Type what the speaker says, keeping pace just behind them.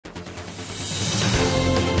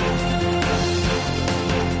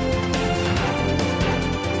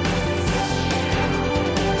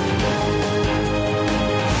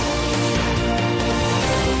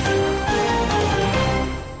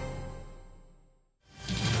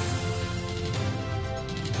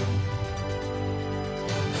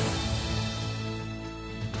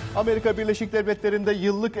Amerika Birleşik Devletleri'nde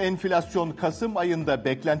yıllık enflasyon Kasım ayında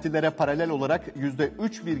beklentilere paralel olarak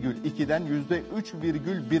 %3,2'den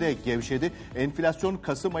 %3,1'e gevşedi. Enflasyon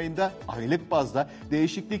Kasım ayında aylık bazda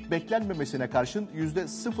değişiklik beklenmemesine karşın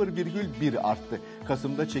 %0,1 arttı.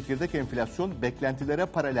 Kasım'da çekirdek enflasyon beklentilere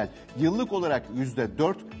paralel yıllık olarak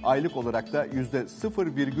 %4, aylık olarak da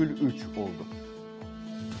 %0,3 oldu.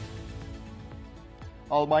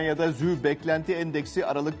 Almanya'da ZÜ beklenti endeksi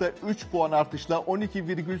Aralık'ta 3 puan artışla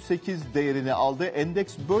 12,8 değerini aldı.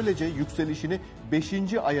 Endeks böylece yükselişini 5.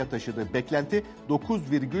 aya taşıdı. Beklenti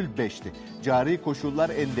 9,5'ti. Cari koşullar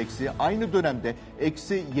endeksi aynı dönemde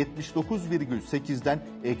eksi 79,8'den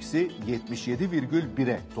eksi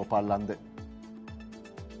 77,1'e toparlandı.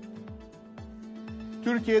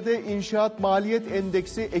 Türkiye'de inşaat maliyet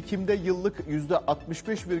endeksi Ekim'de yıllık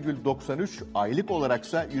 %65,93, aylık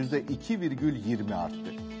olaraksa %2,20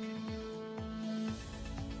 arttı.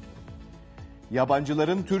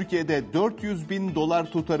 Yabancıların Türkiye'de 400 bin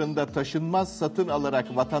dolar tutarında taşınmaz satın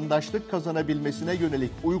alarak vatandaşlık kazanabilmesine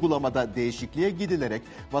yönelik uygulamada değişikliğe gidilerek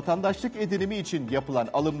vatandaşlık edinimi için yapılan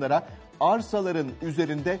alımlara arsaların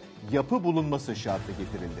üzerinde yapı bulunması şartı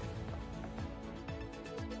getirildi.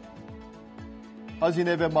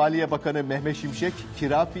 Hazine ve Maliye Bakanı Mehmet Şimşek,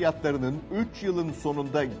 kira fiyatlarının 3 yılın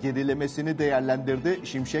sonunda gerilemesini değerlendirdi.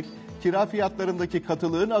 Şimşek, kira fiyatlarındaki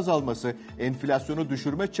katılığın azalması enflasyonu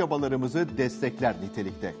düşürme çabalarımızı destekler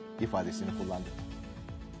nitelikte ifadesini kullandı.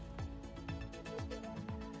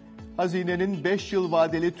 Hazinenin 5 yıl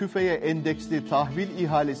vadeli tüfeğe endeksli tahvil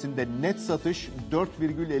ihalesinde net satış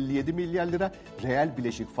 4,57 milyar lira, reel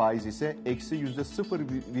bileşik faiz ise eksi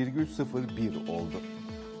 %0,01 oldu.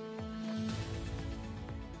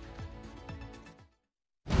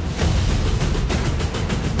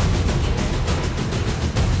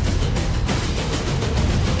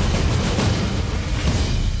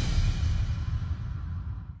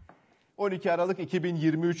 Aralık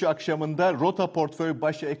 2023 akşamında Rota Portföy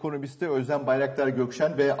Baş Ekonomisti Özlem Bayraktar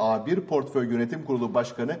Gökşen ve A1 Portföy Yönetim Kurulu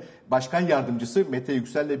Başkan Yardımcısı Mete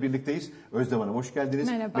Yüksel'le birlikteyiz. Özlem Hanım hoş geldiniz.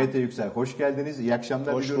 Merhaba. Mete Yüksel hoş geldiniz. İyi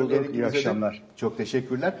akşamlar. Hoş bulduk. İyi akşamlar. Çok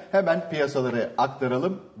teşekkürler. Hemen piyasaları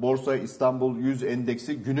aktaralım. Borsa İstanbul 100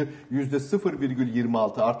 endeksi günü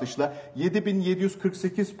 %0,26 artışla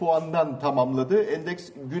 7.748 puandan tamamladı. Endeks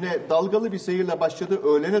güne dalgalı bir seyirle başladı.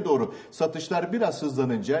 Öğlene doğru satışlar biraz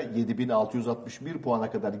hızlanınca 7.661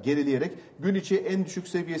 puana kadar gerileyerek gün içi en düşük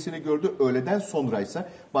seviyesini gördü. Öğleden sonra ise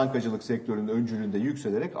bankacılık sektörünün öncülüğünde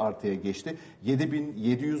yükselerek artıya geçti.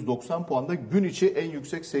 7.790 puanda gün içi en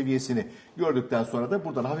yüksek seviyesini gördükten sonra da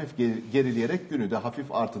buradan hafif gerileyerek günü de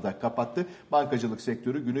hafif artıda kapattı. Bankacılık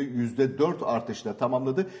sektörü günü %4 artışla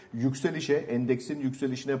tamamladı. Yükselişe, endeksin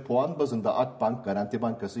yükselişine puan bazında Akbank, Garanti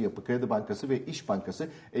Bankası, Yapı Kredi Bankası ve İş Bankası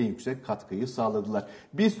en yüksek katkıyı sağladılar.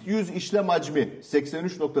 BIST 100 işlem hacmi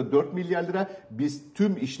 83,4 milyar lira, BIST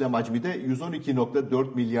tüm işlem hacmi de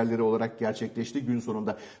 112,4 milyar lira olarak gerçekleşti gün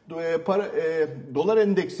sonunda. Dolar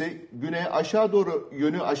endeksi güne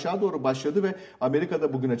yönü aşağı doğru başladı ve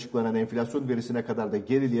Amerika'da bugün açıklanan enflasyon verisine kadar da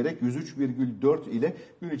gerileyerek 103,4 ile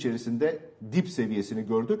gün içerisinde dip seviyesini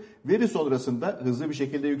gördü. Veri sonrasında hızlı bir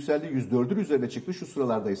şekilde yükseldi. 104'ün üzerine çıktı. Şu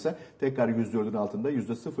sıralarda ise tekrar 104'ün altında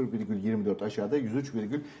 %0,24 aşağıda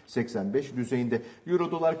 103,85 düzeyinde.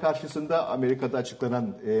 Euro dolar karşısında Amerika'da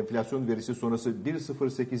açıklanan enflasyon verisi sonrası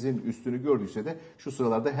 1,08'in üstünü gördüyse de şu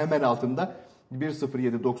sıralarda hemen altında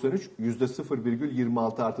 1,0793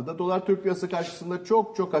 %0,26 artıda. Dolar Türk lirası karşısında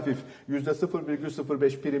çok hafif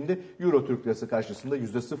 %0,05 primli. Euro Türk lirası karşısında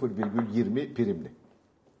 %0,20 primli.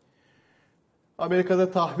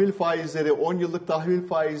 Amerika'da tahvil faizleri 10 yıllık tahvil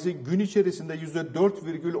faizi gün içerisinde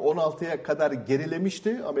 %4,16'ya kadar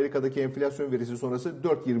gerilemişti. Amerika'daki enflasyon verisi sonrası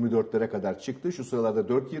 4,24'lere kadar çıktı. Şu sıralarda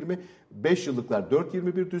 4,20, 5 yıllıklar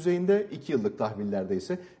 4,21 düzeyinde, 2 yıllık tahvillerde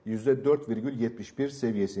ise %4,71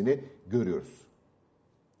 seviyesini görüyoruz.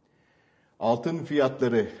 Altın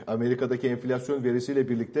fiyatları Amerika'daki enflasyon verisiyle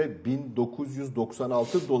birlikte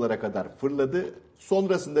 1996 dolara kadar fırladı.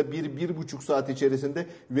 Sonrasında 1-1,5 saat içerisinde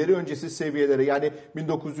veri öncesi seviyelere yani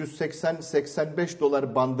 1980-85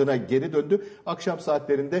 dolar bandına geri döndü. Akşam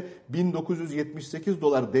saatlerinde 1978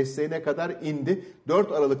 dolar desteğine kadar indi.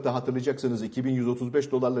 4 Aralık'ta hatırlayacaksınız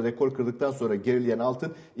 2135 dolarla rekor kırdıktan sonra gerileyen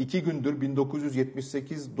altın 2 gündür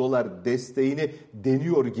 1978 dolar desteğini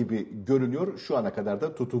deniyor gibi görünüyor. Şu ana kadar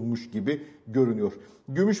da tutunmuş gibi görünüyor.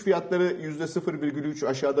 Gümüş fiyatları %0,3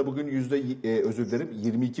 aşağıda bugün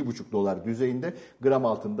 22,5 dolar düzeyinde. Gram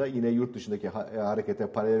altında yine yurt dışındaki harekete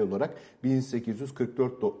paralel olarak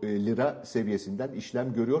 1844 lira seviyesinden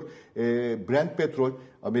işlem görüyor. Brent petrol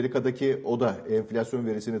Amerika'daki o da enflasyon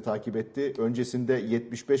verisini takip etti. Öncesinde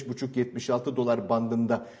 75,5-76 dolar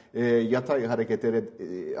bandında yatay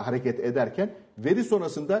hareket ederken veri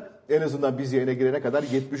sonrasında en azından biz yayına girene kadar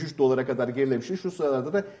 73 dolara kadar gerilemişti. Şu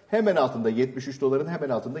sıralarda da hemen altında 73 doların hemen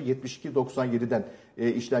altında 72,97'den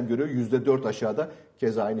işlem görüyor. %4 aşağıda.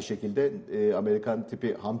 Keza aynı şekilde Amerikan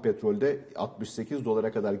tipi ham petrolde 68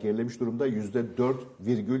 dolara kadar gerilemiş durumda.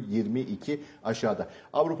 %4,22 aşağıda.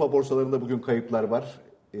 Avrupa borsalarında bugün kayıplar var.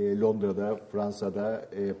 Londra'da, Fransa'da,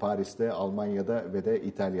 Paris'te, Almanya'da ve de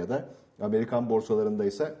İtalya'da. Amerikan borsalarında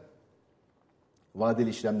ise vadeli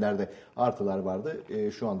işlemlerde artılar vardı.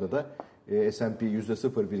 Şu anda da S&P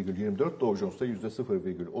 %0,24, Dow Jones'ta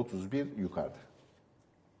 %0,31 yukarıda.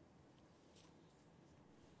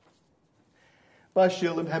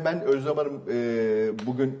 Başlayalım hemen. Özlem Hanım,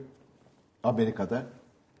 bugün Amerika'da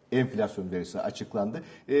enflasyon verisi açıklandı.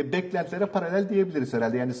 Beklentilere paralel diyebiliriz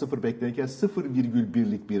herhalde. Yani sıfır beklenirken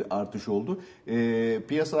 0,1'lik bir artış oldu.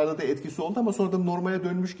 Piyasalarda da etkisi oldu ama sonra da normale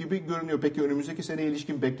dönmüş gibi görünüyor. Peki önümüzdeki seneye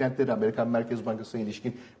ilişkin beklentileri, Amerikan Merkez Bankası'na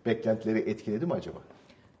ilişkin beklentileri etkiledi mi acaba?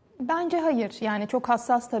 Bence hayır. Yani çok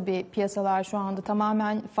hassas tabii piyasalar şu anda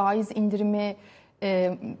tamamen faiz indirimi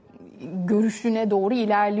görüşüne doğru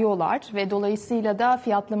ilerliyorlar ve dolayısıyla da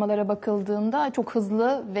fiyatlamalara bakıldığında çok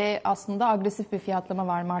hızlı ve aslında agresif bir fiyatlama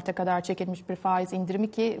var. Mart'a kadar çekilmiş bir faiz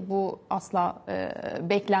indirimi ki bu asla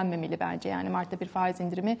beklenmemeli bence. Yani Mart'ta bir faiz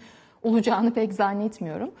indirimi olacağını pek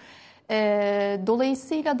zannetmiyorum.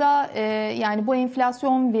 Dolayısıyla da yani bu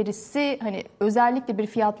enflasyon verisi hani özellikle bir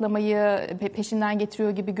fiyatlamayı peşinden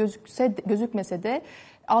getiriyor gibi gözükmese de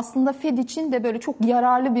aslında Fed için de böyle çok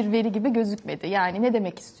yararlı bir veri gibi gözükmedi. Yani ne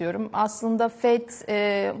demek istiyorum? Aslında Fed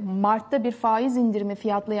Mart'ta bir faiz indirimi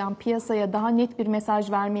fiyatlayan piyasaya daha net bir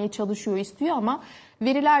mesaj vermeye çalışıyor, istiyor ama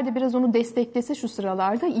veriler de biraz onu desteklese şu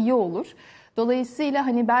sıralarda iyi olur. Dolayısıyla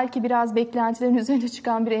hani belki biraz beklentilerin üzerine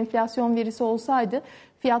çıkan bir enflasyon verisi olsaydı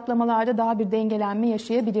fiyatlamalarda daha bir dengelenme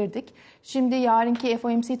yaşayabilirdik. Şimdi yarınki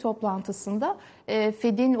FOMC toplantısında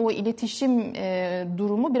Fed'in o iletişim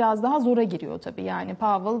durumu biraz daha zora giriyor tabii. Yani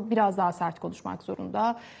Powell biraz daha sert konuşmak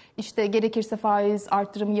zorunda. İşte gerekirse faiz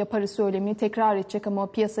arttırımı yaparız söylemini tekrar edecek ama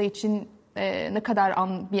piyasa için ne kadar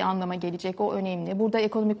bir anlama gelecek o önemli. Burada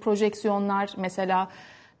ekonomik projeksiyonlar mesela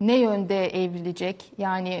ne yönde evrilecek?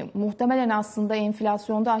 Yani muhtemelen aslında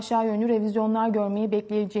enflasyonda aşağı yönlü revizyonlar görmeyi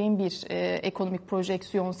bekleyeceğim bir ekonomik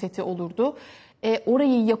projeksiyon seti olurdu.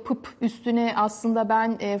 Orayı yapıp üstüne aslında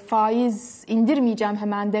ben faiz indirmeyeceğim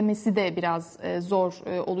hemen demesi de biraz zor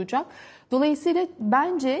olacak. Dolayısıyla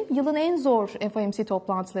bence yılın en zor FOMC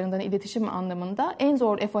toplantılarından, iletişim anlamında en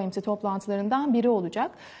zor FOMC toplantılarından biri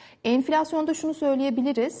olacak. Enflasyonda şunu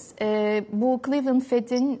söyleyebiliriz. Bu Cleveland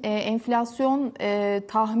Fed'in enflasyon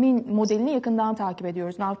tahmin modelini yakından takip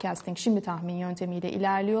ediyoruz. Nowcasting, şimdi tahmin yöntemiyle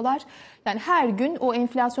ilerliyorlar. Yani her gün o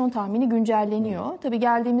enflasyon tahmini güncelleniyor. Tabii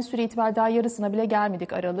geldiğimiz süre itibariyle daha yarısına bile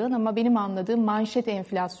gelmedik aralığın ama benim anladığım manşet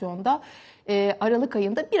enflasyonda Aralık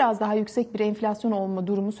ayında biraz daha yüksek bir enflasyon olma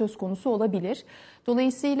durumu söz konusu olabilir.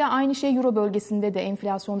 Dolayısıyla aynı şey Euro bölgesinde de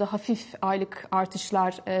enflasyonda hafif aylık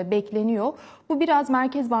artışlar bekleniyor. Bu biraz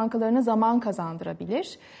merkez bankalarına zaman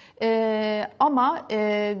kazandırabilir. Ama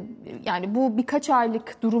yani bu birkaç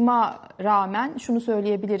aylık duruma rağmen şunu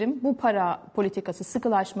söyleyebilirim. Bu para politikası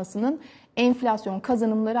sıkılaşmasının enflasyon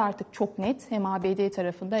kazanımları artık çok net. Hem ABD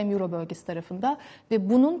tarafında hem Euro bölgesi tarafında ve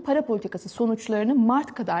bunun para politikası sonuçlarını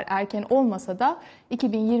Mart kadar erken olmasa da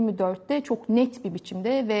 2024'te çok net bir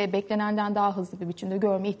biçimde ve beklenenden daha hızlı bir biçimde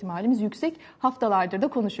görme ihtimalimiz yüksek. Haftalardır da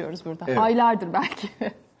konuşuyoruz burada. Evet. Aylardır belki.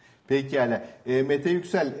 Pekala. Mete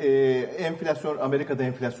Yüksel, enflasyon, Amerika'da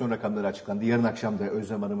enflasyon rakamları açıklandı. Yarın akşam da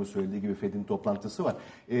Özlem Hanım'ın söylediği gibi Fed'in toplantısı var.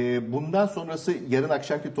 Bundan sonrası yarın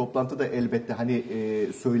akşamki toplantıda elbette hani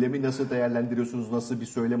söylemi nasıl değerlendiriyorsunuz, nasıl bir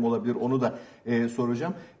söylem olabilir onu da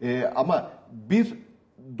soracağım. Ama bir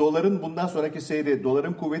doların bundan sonraki seyri,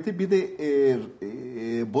 doların kuvveti bir de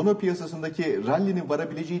bono piyasasındaki rally'nin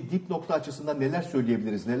varabileceği dip nokta açısından neler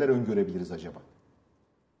söyleyebiliriz, neler öngörebiliriz acaba?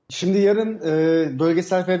 Şimdi yarın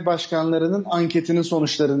bölgesel Fed başkanlarının anketinin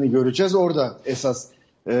sonuçlarını göreceğiz. Orada esas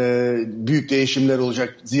büyük değişimler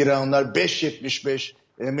olacak. Zira onlar 5.75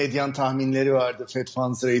 medyan tahminleri vardı Fed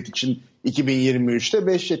Funds Rate için 2023'te.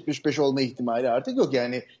 5.75 olma ihtimali artık yok.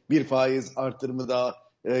 Yani bir faiz artırımı daha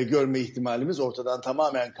görme ihtimalimiz ortadan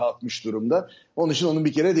tamamen kalkmış durumda. Onun için onun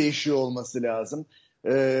bir kere değişiyor olması lazım.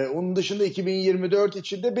 Onun dışında 2024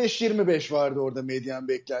 için de 5.25 vardı orada medyan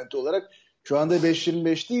beklenti olarak. Şu anda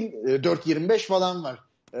 5.25 değil 4.25 falan var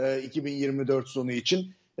 2024 sonu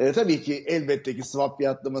için. Tabii ki elbette ki swap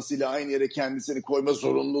fiyatlamasıyla aynı yere kendisini koyma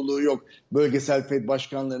zorunluluğu yok bölgesel Fed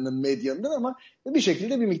başkanlarının, medyanın, ama bir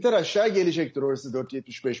şekilde bir miktar aşağı gelecektir. Orası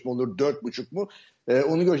 4.75 mi olur, 4.5 mu?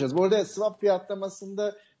 Onu göreceğiz. Bu arada swap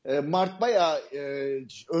fiyatlamasında Mart bayağı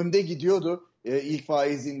önde gidiyordu ilk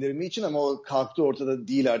faiz indirimi için, ama o kalktı, ortada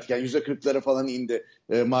değil artık. Yani %40'lara falan indi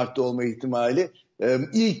Mart'ta olma ihtimali.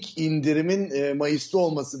 İlk indirimin Mayıs'ta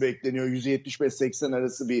olması bekleniyor. %75-80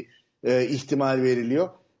 arası bir ihtimal veriliyor.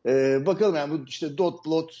 Bakalım, yani bu işte dot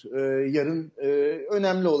plot yarın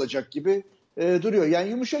önemli olacak gibi duruyor. Yani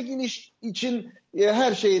yumuşak iniş için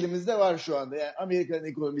her şey elimizde var şu anda. Yani Amerikan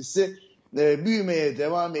ekonomisi büyümeye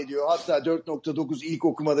devam ediyor. Hatta 4.9 ilk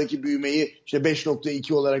okumadaki büyümeyi işte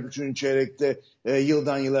 5.2 olarak 3. çeyrekte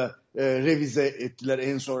yıldan yıla revize ettiler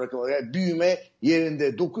en son rakam olarak. Yani büyüme yerinde.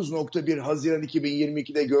 9.1 Haziran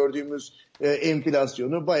 2022'de gördüğümüz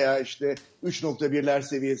enflasyonu bayağı işte 3.1'ler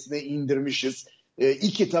seviyesine indirmişiz.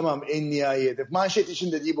 2 tamam en nihai hedef. Manşet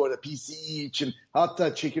için de değil bu arada, PCE için,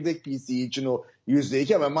 hatta çekirdek PCE için o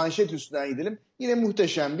 %2, ama manşet üstünden gidelim. Yine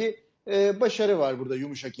muhteşem bir başarı var burada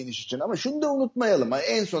yumuşak iniş için. Ama şunu da unutmayalım.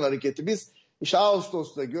 En son hareketi biz işte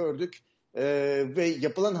Ağustos'ta gördük ve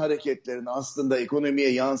yapılan hareketlerin aslında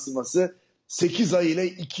ekonomiye yansıması 8 ay ile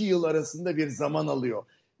 2 yıl arasında bir zaman alıyor.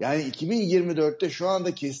 Yani 2024'te şu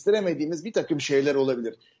anda kestiremediğimiz bir takım şeyler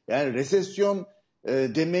olabilir. Yani resesyon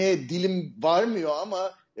demeye dilim varmıyor,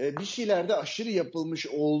 ama bir şeylerde aşırı yapılmış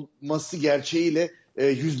olması gerçeğiyle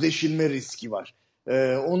yüzleşilme riski var.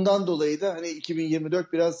 Ondan dolayı da hani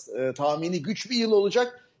 2024 biraz tahmini güç bir yıl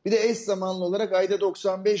olacak. Bir de eş zamanlı olarak ayda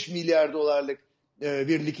 95 milyar dolarlık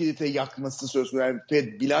bir likidite yakması söz konusu. Yani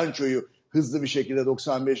Fed bilançoyu hızlı bir şekilde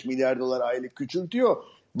 95 milyar dolar aylık küçültüyor.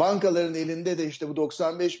 Bankaların elinde de işte bu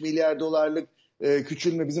 95 milyar dolarlık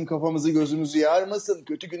küçülme bizim kafamızı gözümüzü yarmasın.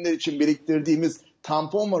 Kötü günler için biriktirdiğimiz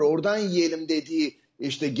tampon var, oradan yiyelim dediği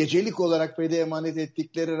işte gecelik olarak Fed'e emanet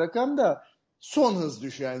ettikleri rakam da son hız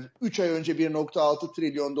düşüyor. Yani 3 ay önce 1.6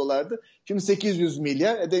 trilyon dolardı. Şimdi 800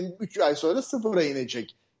 milyar. 3 ay sonra da sıfıra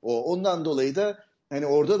inecek. Ondan dolayı da hani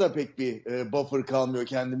orada da pek bir buffer kalmıyor,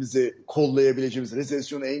 kendimizi kollayabileceğimiz,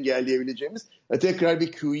 resesyonu engelleyebileceğimiz. Tekrar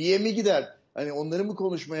bir QE'ye mi gider? Hani onları mı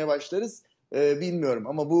konuşmaya başlarız? Bilmiyorum,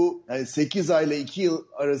 ama bu yani 8 ayla 2 yıl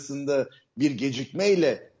arasında bir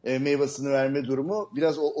gecikmeyle meyvasını verme durumu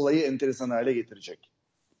biraz olayı enteresan hale getirecek.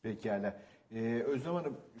 Pekala. Özlem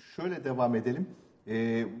Hanım, şöyle devam edelim.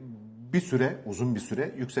 Bir süre, uzun bir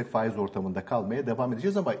süre yüksek faiz ortamında kalmaya devam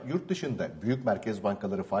edeceğiz, ama yurt dışında büyük merkez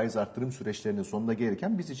bankaları faiz arttırım süreçlerinin sonuna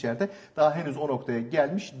gelirken biz içeride daha henüz o noktaya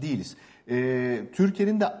gelmiş değiliz.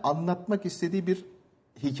 Türkiye'nin de anlatmak istediği bir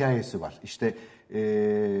hikayesi var. İşte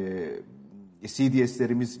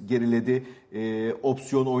CDS'lerimiz geriledi,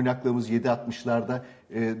 opsiyon oynaklığımız 7.60'larda,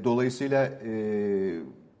 dolayısıyla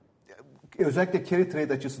özellikle carry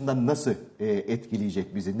trade açısından nasıl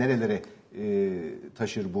etkileyecek bizi, nerelere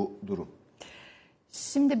taşır bu durum?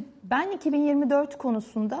 Şimdi ben 2024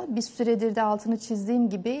 konusunda bir süredir de altını çizdiğim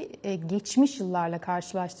gibi geçmiş yıllarla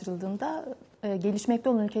karşılaştırıldığında gelişmekte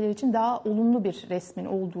olan ülkeler için daha olumlu bir resmin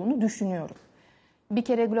olduğunu düşünüyorum. Bir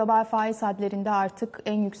kere global faiz hadlerinde artık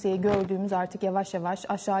en yükseği gördüğümüz artık yavaş yavaş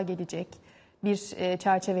aşağı gelecek bir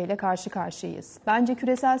çerçeveyle karşı karşıyayız. Bence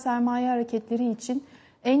küresel sermaye hareketleri için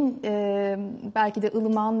en belki de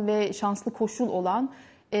ılıman ve şanslı koşul olan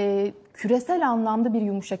küresel anlamda bir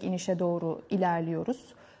yumuşak inişe doğru ilerliyoruz.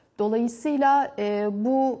 Dolayısıyla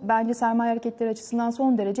bu bence sermaye hareketleri açısından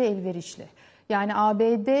son derece elverişli. Yani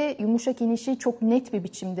ABD yumuşak inişi çok net bir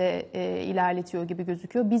biçimde ilerletiyor gibi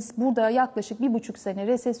gözüküyor. Biz burada yaklaşık 1,5 sene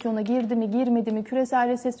resesyona girdi mi girmedi mi, küresel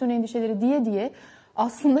resesyon endişeleri diye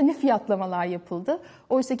aslında ne fiyatlamalar yapıldı.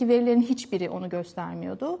 Oysa ki verilerin hiçbiri onu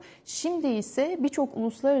göstermiyordu. Şimdi ise birçok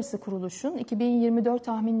uluslararası kuruluşun 2024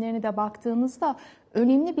 tahminlerine de baktığımızda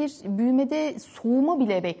önemli bir büyümede soğuma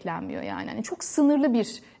bile beklenmiyor. Yani çok sınırlı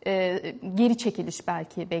bir geri çekiliş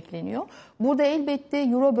belki bekleniyor. Burada elbette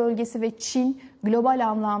Euro bölgesi ve Çin global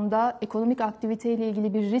anlamda ekonomik aktiviteyle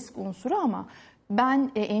ilgili bir risk unsuru, ama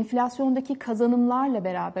ben enflasyondaki kazanımlarla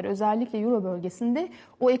beraber özellikle Euro bölgesinde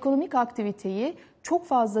o ekonomik aktiviteyi çok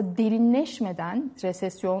fazla derinleşmeden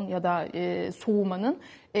resesyon ya da soğumanın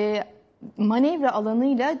manevra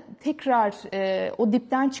alanıyla tekrar o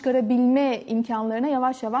dipten çıkarabilme imkanlarına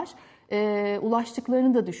yavaş yavaş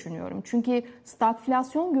ulaştıklarını da düşünüyorum. Çünkü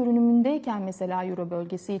stagflasyon görünümündeyken mesela Euro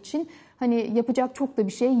bölgesi için hani yapacak çok da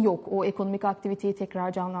bir şey yok o ekonomik aktiviteyi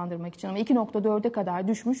tekrar canlandırmak için, ama 2.4'e kadar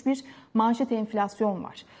düşmüş bir manşet enflasyon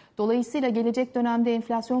var. Dolayısıyla gelecek dönemde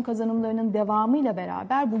enflasyon kazanımlarının devamıyla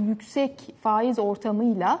beraber bu yüksek faiz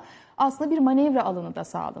ortamıyla aslında bir manevra alanı da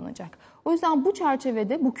sağlanacak. O yüzden bu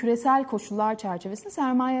çerçevede, bu küresel koşullar çerçevesinde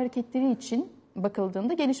sermaye hareketleri için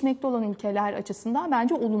bakıldığında gelişmekte olan ülkeler açısından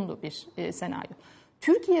bence olumlu bir senaryo.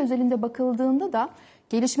 Türkiye özelinde bakıldığında da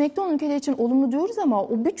gelişmekte olan ülkeler için olumlu diyoruz ama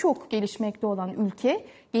o birçok gelişmekte olan ülke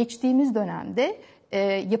geçtiğimiz dönemde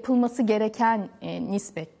yapılması gereken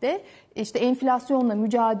nispette işte enflasyonla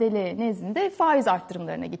mücadele nezdinde faiz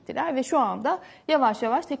arttırımlarına gittiler ve şu anda yavaş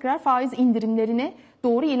yavaş tekrar faiz indirimlerine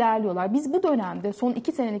doğru ilerliyorlar. Biz bu dönemde, son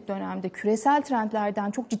 2 senelik dönemde küresel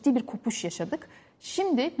trendlerden çok ciddi bir kopuş yaşadık.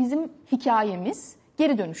 Şimdi bizim hikayemiz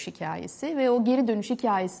geri dönüş hikayesi ve o geri dönüş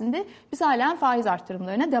hikayesinde biz halen faiz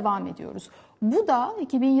arttırımlarına devam ediyoruz. Bu da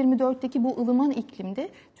 2024'teki bu ılıman iklimde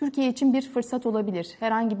Türkiye için bir fırsat olabilir.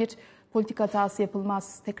 Herhangi bir politik hatası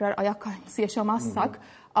yapılmaz, tekrar ayak kayması yaşamazsak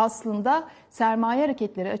aslında sermaye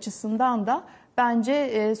hareketleri açısından da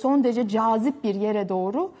bence son derece cazip bir yere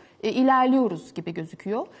doğru ilerliyoruz gibi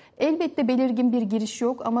gözüküyor. Elbette belirgin bir giriş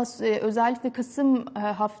yok ama özellikle Kasım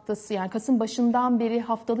haftası, yani Kasım başından beri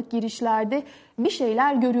haftalık girişlerde bir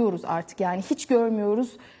şeyler görüyoruz artık. Yani hiç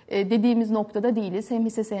görmüyoruz dediğimiz noktada değiliz. Hem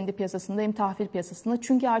hisse senedi piyasasında hem tahvil piyasasında.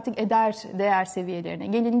 Çünkü artık eder değer seviyelerine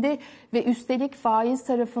gelindi ve üstelik faiz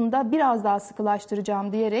tarafında biraz daha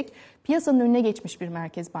sıkılaştıracağım diyerek piyasanın önüne geçmiş bir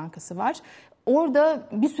Merkez Bankası var. Orada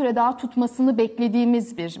bir süre daha tutmasını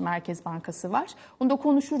beklediğimiz bir Merkez Bankası var. Onu da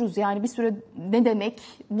konuşuruz. Yani bir süre ne demek?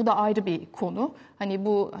 Bu da ayrı bir konu. Hani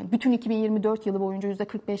bu bütün 2024 yılı boyunca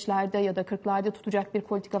 %45'lerde ya da 40'larda tutacak bir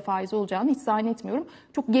politika faizi olacağını hiç zannetmiyorum.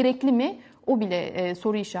 Çok gerekli mi? O bile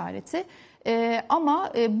soru işareti.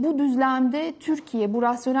 Ama bu düzlemde Türkiye bu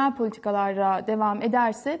rasyonel politikalara devam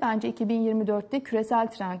ederse bence 2024'te küresel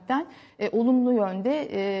trendten olumlu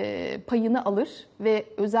yönde payını alır ve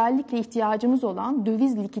özellikle ihtiyacımız olan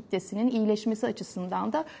döviz likiditesinin iyileşmesi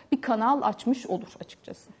açısından da bir kanal açmış olur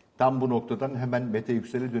açıkçası. Tam bu noktadan hemen Mete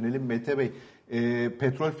Yüksel'e dönelim. Mete Bey,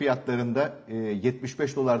 petrol fiyatlarında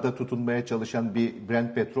 75 dolarda tutunmaya çalışan bir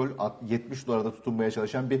Brent petrol, 70 dolarda tutunmaya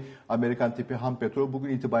çalışan bir Amerikan tipi ham petrol bugün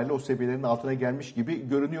itibariyle o seviyelerin altına gelmiş gibi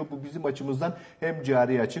görünüyor. Bu bizim açımızdan hem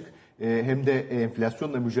cari açık hem de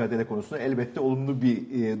enflasyonla mücadele konusunda elbette olumlu bir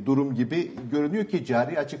durum gibi görünüyor ki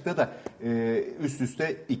cari açıkta da üst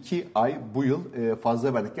üste 2 ay bu yıl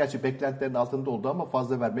fazla verdik. Gerçi beklentilerin altında oldu ama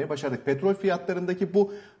fazla vermeye başardık. Petrol fiyatlarındaki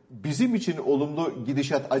bu bizim için olumlu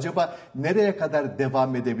gidişat acaba nereye kadar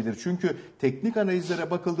devam edebilir? Çünkü teknik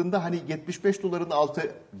analizlere bakıldığında hani 75 doların altı,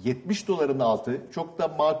 70 doların altı çok da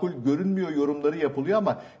makul görünmüyor yorumları yapılıyor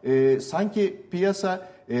ama sanki piyasa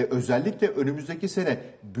özellikle önümüzdeki sene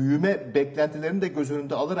büyüme beklentilerini de göz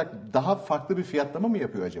önünde alarak daha farklı bir fiyatlama mı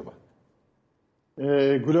yapıyor acaba?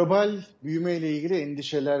 Global büyüme ile ilgili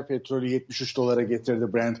endişeler petrolü 73 dolara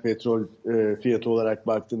getirdi Brent petrol fiyatı olarak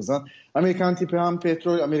baktığımızda. Amerikan tipi ham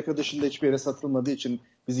petrol Amerika dışında hiçbir yere satılmadığı için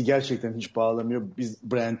bizi gerçekten hiç bağlamıyor.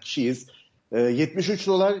 Biz Brent'çiyiz. 73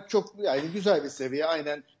 dolar çok yani güzel bir seviye.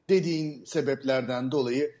 Aynen dediğin sebeplerden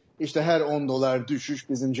dolayı işte her 10 dolar düşüş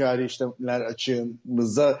bizim cari işlemler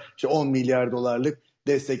açığımızda işte 10 milyar dolarlık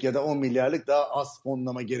destek ya da 10 milyarlık daha az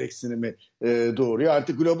fonlama gereksinimi doğuruyor.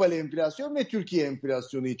 Artık global enflasyon ve Türkiye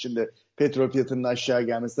enflasyonu içinde petrol fiyatının aşağı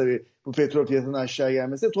gelmesi, tabii bu petrol fiyatının aşağı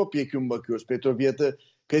gelmesi topyekun bakıyoruz. Petrol fiyatı,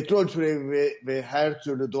 petrol türevi ve her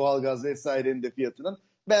türlü doğalgaz vesairenin de fiyatının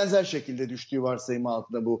benzer şekilde düştüğü varsayımı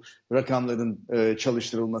altında bu rakamların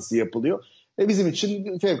çalıştırılması yapılıyor. Bizim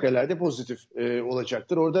için fevkalade pozitif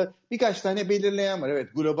olacaktır. Orada birkaç tane belirleyen var. Evet,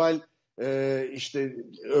 global işte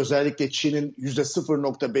özellikle Çin'in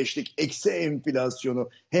 %0.5'lik eksi enflasyonu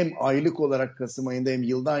hem aylık olarak Kasım ayında hem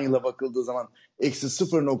yıldan yıla bakıldığı zaman eksi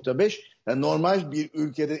 0.5. Yani normal bir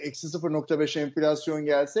ülkede eksi 0.5 enflasyon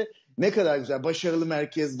gelse ne kadar güzel, başarılı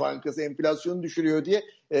Merkez Bankası enflasyonu düşürüyor diye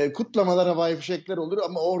kutlamalar, havai fişekler olur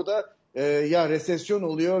ama orada ya resesyon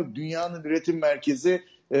oluyor, dünyanın üretim merkezi,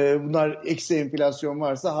 bunlar eksi enflasyon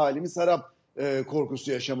varsa halimiz harap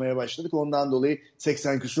korkusu yaşamaya başladık. Ondan dolayı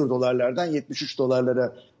 80 küsur dolarlardan 73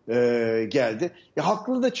 dolarlara geldi. Ya,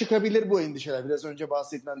 haklı da çıkabilir bu endişeler. Biraz önce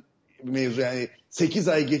bahsedilen mevzu, yani 8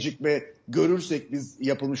 ay gecikme görürsek biz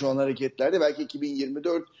yapılmış olan hareketlerde belki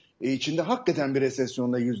 2024 içinde hakikaten bir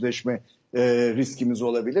resesyonla yüzleşme riskimiz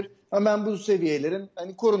olabilir. Ama ben bu seviyelerin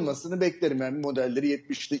hani korunmasını beklerim. Yani modelleri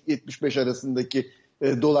 70-75 arasındaki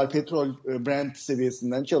dolar petrol Brent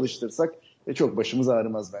seviyesinden çalıştırsak çok başımız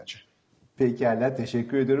ağrımaz bence. Pekala,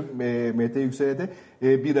 teşekkür ediyorum. Mete Yüksel'e de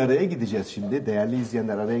bir araya gideceğiz şimdi. Değerli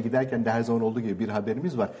izleyenler, araya giderken de her zaman olduğu gibi bir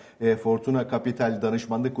haberimiz var. Fortuna Kapital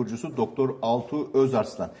danışmanlık kurucusu Doktor Altuğ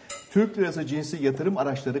Özarslan, Türk lirası cinsi yatırım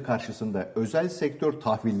araçları karşısında özel sektör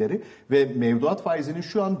tahvilleri ve mevduat faizinin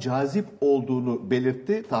şu an cazip olduğunu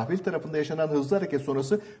belirtti. Tahvil tarafında yaşanan hızlı hareket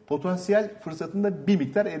sonrası potansiyel fırsatında bir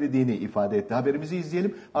miktar eridiğini ifade etti. Haberimizi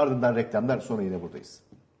izleyelim, ardından reklamlar, sonra yine buradayız.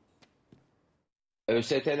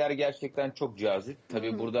 ÖST'ler gerçekten çok cazip.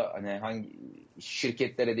 Tabii burada hani hangi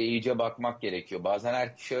şirketlere de iyice bakmak gerekiyor. Bazen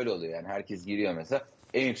şöyle oluyor, yani herkes giriyor mesela,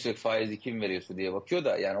 en yüksek faizi kim veriyorsa diye bakıyor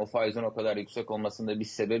da yani o faizin o kadar yüksek olmasında bir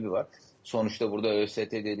sebebi var. Sonuçta burada ÖST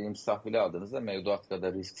dediğimiz tahvili aldığınızda mevduat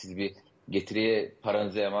kadar risksiz bir getiriye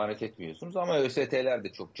paranızı emanet etmiyorsunuz. Ama ÖST'ler de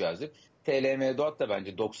çok cazip. TL mevduat da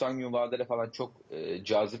bence 90 gün vadede falan çok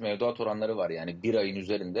cazip mevduat oranları var. Yani bir ayın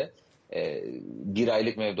üzerinde, bir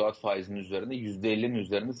aylık mevduat faizinin üzerinde, %50'nin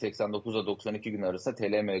üzerinde 89'a 92 gün arasında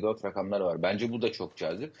TL mevduat rakamları var. Bence bu da çok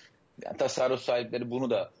cazip. Yani tasarruf sahipleri bunu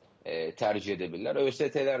da tercih edebilirler.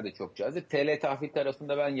 ÖST'ler de çok cazip. TL tahvil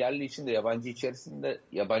tarafında ben yerli içinde,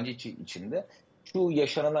 yabancı içinde şu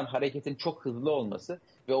yaşanılan hareketin çok hızlı olması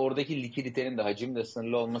ve oradaki likiditenin de, hacim de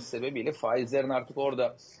sınırlı olması sebebiyle faizlerin artık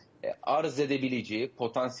orada arz edebileceği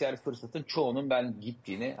potansiyel fırsatın çoğunun ben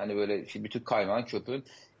gittiğini, hani böyle bütün kaymağın çöpün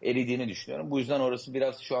eridiğini düşünüyorum. Bu yüzden orası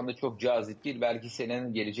biraz şu anda çok cazip değil. Belki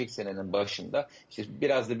gelecek senenin başında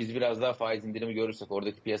işte biz biraz daha faiz indirimi görürsek,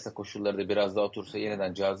 oradaki piyasa koşulları da biraz daha otursa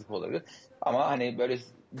yeniden cazip olabilir. Ama hani böyle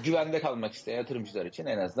güvende kalmak isteyen yatırımcılar için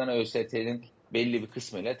en azından ÖST'nin belli bir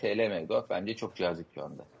kısmıyla TL mevduat bence çok cazip şu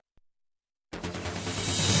anda.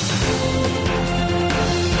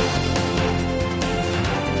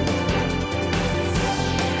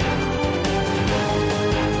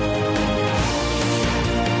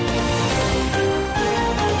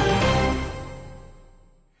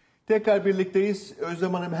 Tekrar birlikteyiz.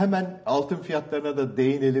 Özlem Hanım, hemen altın fiyatlarına da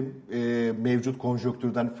değinelim. Mevcut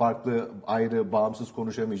konjonktürden farklı, ayrı, bağımsız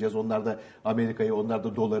konuşamayacağız. Onlar da Amerika'yı, onlar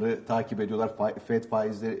da doları takip ediyorlar. Fed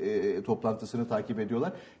faizli toplantısını takip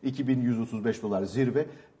ediyorlar. 2135 dolar zirve.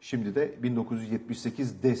 Şimdi de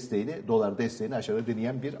 1978 dolar desteğini aşağı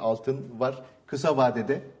deneyen bir altın var. Kısa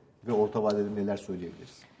vadede ve orta vadede neler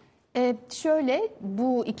söyleyebiliriz? Şöyle,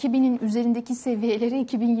 bu 2000'in üzerindeki seviyeleri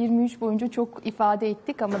 2023 boyunca çok ifade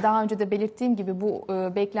ettik ama daha önce de belirttiğim gibi bu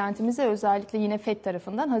beklentimize özellikle yine FED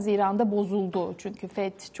tarafından Haziran'da bozuldu. Çünkü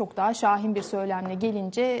FED çok daha şahin bir söylemle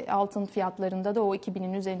gelince altın fiyatlarında da o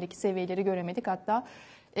 2000'in üzerindeki seviyeleri göremedik. Hatta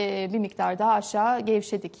bir miktar daha aşağı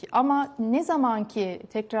gevşedik. Ama ne zaman ki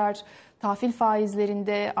tekrar tahvil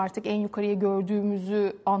faizlerinde artık en yukarıya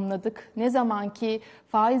gördüğümüzü anladık, ne zaman ki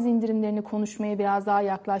faiz indirimlerini konuşmaya biraz daha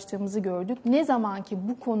yaklaştığımızı gördük, ne zaman ki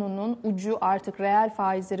bu konunun ucu artık reel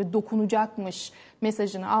faizlere dokunacakmış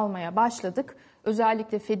mesajını almaya başladık.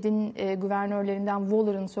 Özellikle Fed'in güvernörlerinden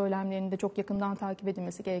Waller'ın söylemlerini de çok yakından takip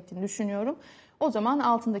edilmesi gerektiğini düşünüyorum. O zaman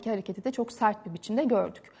altındaki hareketi de çok sert bir biçimde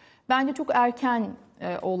gördük. Bence çok erken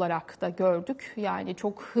olarak da gördük. Yani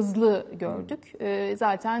çok hızlı gördük.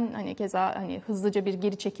 Zaten keza hızlıca bir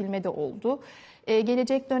geri çekilme de oldu.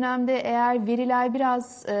 Gelecek dönemde eğer veriler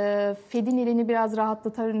biraz Fed'in elini biraz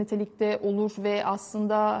rahatlatar nitelikte olur ve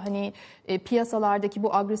aslında piyasalardaki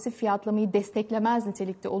bu agresif fiyatlamayı desteklemez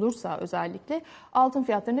nitelikte olursa özellikle altın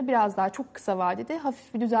fiyatlarında biraz daha çok kısa vadede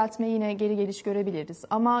hafif bir düzeltme, yine geri geliş görebiliriz.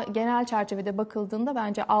 Ama genel çerçevede bakıldığında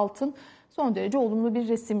bence altın son derece olumlu bir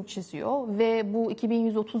resim çiziyor ve bu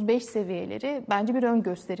 2135 seviyeleri bence bir ön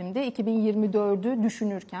gösterimde 2024'ü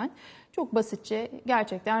düşünürken çok basitçe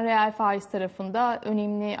gerçekten reel faiz tarafında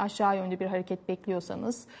önemli aşağı yönlü bir hareket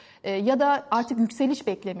bekliyorsanız ya da artık yükseliş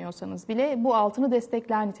beklemiyorsanız bile bu altını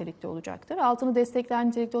destekler nitelikte olacaktır. Altını destekler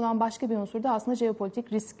nitelikte olan başka bir unsur da aslında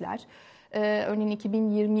jeopolitik riskler. Örneğin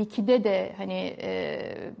 2022'de de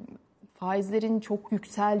faizlerin çok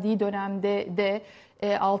yükseldiği dönemde de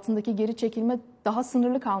altındaki geri çekilme daha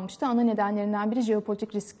sınırlı kalmıştı. Ana nedenlerinden biri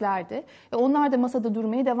jeopolitik risklerdi. Onlar da masada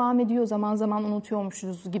durmaya devam ediyor, zaman zaman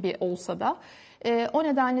unutuyormuşuz gibi olsa da. O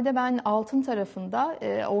nedenle de ben altın tarafında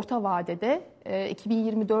orta vadede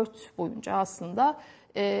 2024 boyunca aslında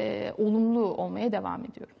olumlu olmaya devam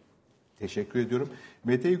ediyorum. Teşekkür ediyorum.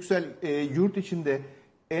 Mete Yüksel, yurt içinde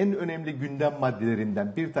en önemli gündem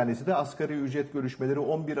maddelerinden bir tanesi de asgari ücret görüşmeleri.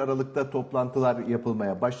 11 Aralık'ta toplantılar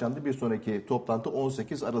yapılmaya başlandı. Bir sonraki toplantı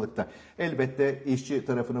 18 Aralık'ta. Elbette işçi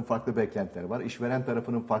tarafının farklı beklentileri var, işveren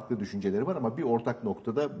tarafının farklı düşünceleri var ama bir ortak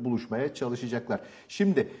noktada buluşmaya çalışacaklar.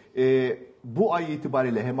 Şimdi bu ay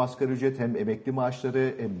itibariyle hem asgari ücret hem emekli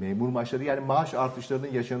maaşları hem memur maaşları, yani maaş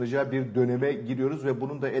artışlarının yaşanacağı bir döneme giriyoruz ve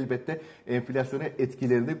bunun da elbette enflasyona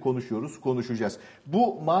etkilerini konuşacağız.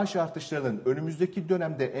 Bu maaş artışlarının önümüzdeki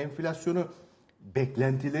dönemde enflasyonu,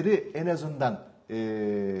 beklentileri en azından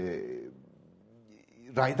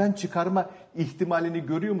raydan çıkarma ihtimalini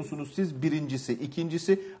görüyor musunuz siz? Birincisi.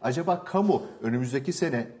 İkincisi, acaba kamu önümüzdeki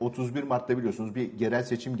sene 31 Mart'ta biliyorsunuz bir yerel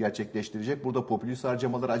seçim gerçekleştirecek. Burada popülist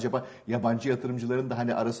harcamalar acaba yabancı yatırımcıların da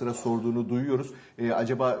ara sıra sorduğunu duyuyoruz.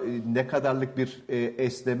 Acaba ne kadarlık bir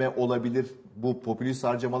esneme olabilir? bu popülist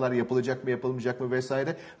harcamalar yapılacak mı yapılmayacak mı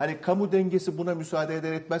vesaire. Hani kamu dengesi buna müsaade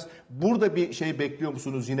eder etmez. Burada bir şey bekliyor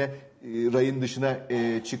musunuz yine rayın dışına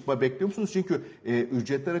çıkma bekliyor musunuz? Çünkü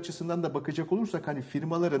ücretler açısından da bakacak olursak hani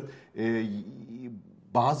firmaların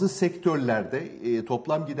bazı sektörlerde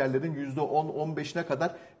toplam giderlerin %10-15'ine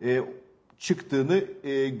kadar çıktığını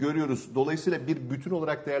görüyoruz. Dolayısıyla bir bütün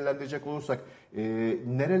olarak değerlendirecek olursak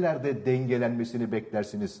nerelerde dengelenmesini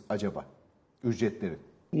beklersiniz acaba ücretlerin?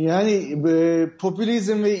 Yani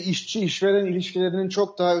popülizm ve işçi-işveren ilişkilerinin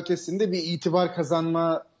çok daha ötesinde bir itibar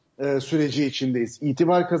kazanma süreci içindeyiz.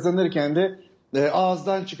 İtibar kazanırken de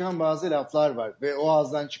ağızdan çıkan bazı laflar var ve o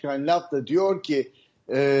ağızdan çıkan laf da diyor ki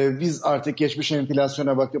biz artık geçmiş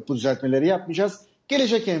enflasyona bakıp bu düzeltmeleri yapmayacağız.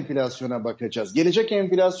 Gelecek enflasyona bakacağız. Gelecek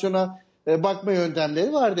enflasyona bakma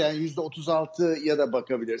yöntemleri vardı. Yani %36'ya da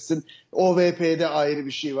bakabilirsin. OVP'de ayrı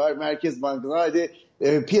bir şey var. Merkez Bankası hadi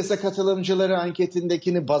piyasa katılımcıları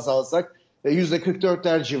anketindekini baz alsak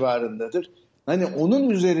 %44'ler civarındadır. Hani onun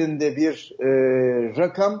üzerinde bir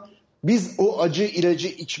rakam, biz o acı ilacı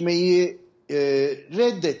içmeyi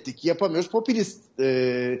reddettik, yapamıyoruz, popülist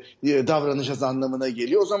davranacağız anlamına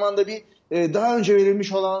geliyor. O zaman da bir daha önce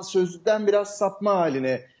verilmiş olan sözden biraz sapma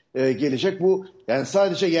haline gelecek. Bu yani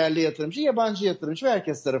sadece yerli yatırımcı, yabancı yatırımcı ve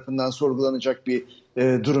herkes tarafından sorgulanacak bir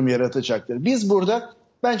durum yaratacaktır. Biz burada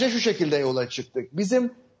bence şu şekilde yola çıktık.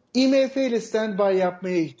 Bizim IMF ile stand-by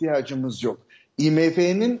yapmaya ihtiyacımız yok.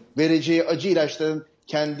 IMF'nin vereceği acı ilaçların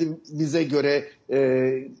kendimize göre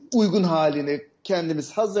uygun halini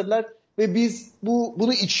kendimiz hazırlar ve biz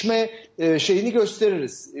bunu içme şeyini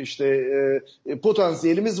gösteririz. İşte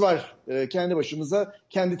potansiyelimiz var. Kendi başımıza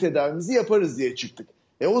kendi tedavimizi yaparız diye çıktık.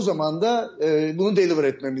 O zaman da bunu deliver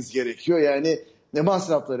etmemiz gerekiyor. Yani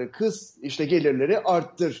masrafları kıs, işte gelirleri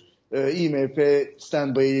arttır. IMF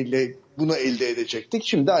stand-by ile bunu elde edecektik.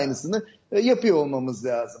 Şimdi aynısını yapıyor olmamız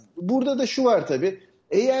lazım. Burada da şu var tabii.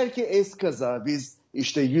 Eğer ki eskaza biz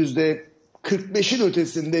işte %45'in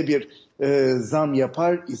ötesinde bir zam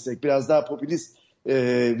yapar isek, biraz daha popülist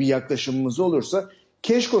bir yaklaşımımız olursa,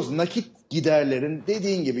 keşkos nakit giderlerin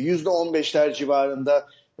dediğin gibi %15'ler civarında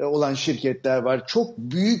olan şirketler var. Çok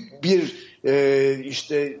büyük bir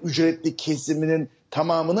işte ücretli kesiminin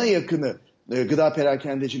tamamına yakını gıda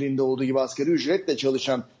perakendeciliğinde olduğu gibi asgari ücretle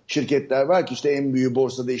çalışan şirketler var ki işte en büyüğü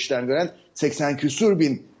borsada işlem gören 80 küsur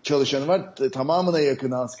bin çalışanı var. Tamamına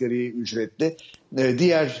yakını asgari ücretli.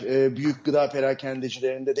 Diğer büyük gıda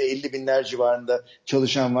perakendecilerinde de 50 binler civarında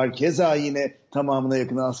çalışan var. Keza yine tamamına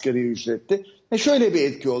yakın asgari ücretli. Şöyle bir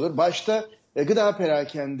etki olur. Başta gıda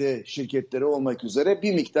perakende şirketleri olmak üzere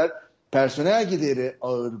bir miktar personel gideri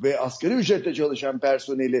ağır ve asgari ücretle çalışan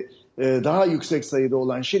personeli daha yüksek sayıda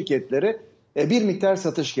olan şirketlere bir miktar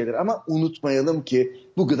satış gelir. Ama unutmayalım ki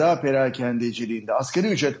bu gıda perakendeciliğinde asgari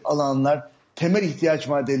ücret alanlar temel ihtiyaç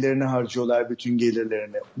maddelerini harcıyorlar, bütün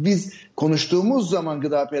gelirlerini. Biz konuştuğumuz zaman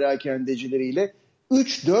gıda perakendecileriyle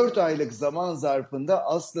 3-4 aylık zaman zarfında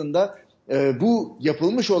aslında bu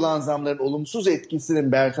yapılmış olan zamların olumsuz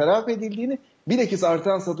etkisinin bertaraf edildiğini, bilakis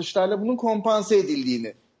artan satışlarla bunun kompanse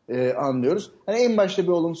edildiğini anlıyoruz. Hani en başta bir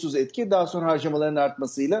olumsuz etki, daha sonra harcamaların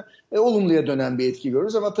artmasıyla olumluya dönen bir etki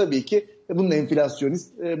görürüz. Ama tabii ki bunun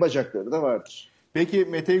enflasyonist bacakları da vardır. Peki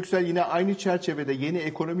Mete Yüksel yine aynı çerçevede yeni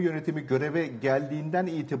ekonomi yönetimi göreve geldiğinden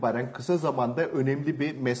itibaren kısa zamanda önemli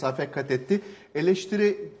bir mesafe kat etti.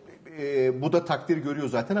 Eleştiri bu da takdir görüyor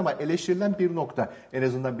zaten ama eleştirilen bir nokta, en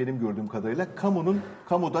azından benim gördüğüm kadarıyla,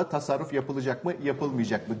 kamuda tasarruf yapılacak mı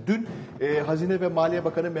yapılmayacak mı? Dün Hazine ve Maliye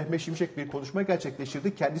Bakanı Mehmet Şimşek bir konuşma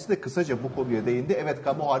gerçekleştirdi. Kendisi de kısaca bu konuya değindi. Evet,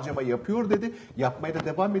 kamu harcama yapıyor dedi, yapmaya da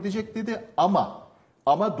devam edecek dedi ama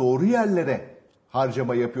doğru yerlere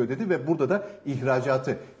harcama yapıyor dedi ve burada da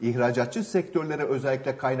ihracatçı sektörlere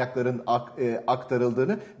özellikle kaynakların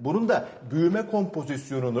aktarıldığını, bunun da büyüme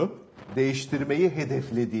kompozisyonunu değiştirmeyi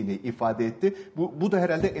hedeflediğini ifade etti. Bu da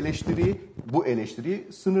herhalde eleştiriyi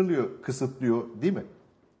sınırlıyor, kısıtlıyor değil mi?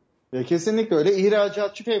 Kesinlikle öyle.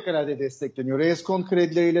 İhracatçı fevkalade destekleniyor. Reskont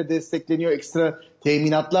kredileriyle destekleniyor. Ekstra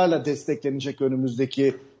teminatlarla desteklenecek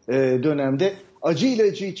önümüzdeki dönemde. Acı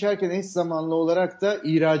ilacı içerken eş zamanlı olarak da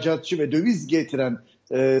ihracatçı ve döviz getiren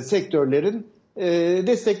sektörlerin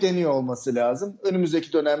destekleniyor olması lazım.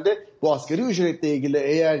 Önümüzdeki dönemde bu asgari ücretle ilgili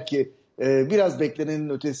eğer ki biraz beklenenin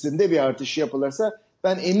ötesinde bir artış yapılırsa,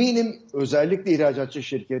 ben eminim özellikle ihracatçı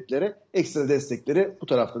şirketlere ekstra destekleri bu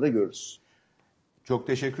tarafta da görürüz. Çok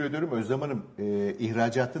teşekkür ediyorum Özlem Hanım.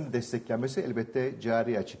 İhracatın desteklenmesi elbette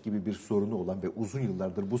cari açık gibi bir sorunu olan ve uzun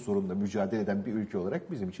yıllardır bu sorunla mücadele eden bir ülke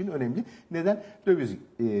olarak bizim için önemli. Neden? Döviz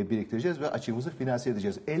biriktireceğiz ve açığımızı finanse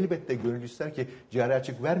edeceğiz. Elbette gönül ister ki cari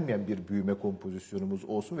açık vermeyen bir büyüme kompozisyonumuz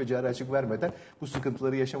olsun ve cari açık vermeden bu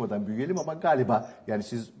sıkıntıları yaşamadan büyüyelim ama galiba yani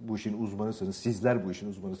siz bu işin uzmanısınız, sizler bu işin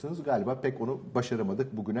uzmanısınız. Galiba pek onu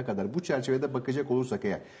başaramadık bugüne kadar. Bu çerçevede bakacak olursak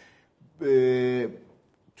eğer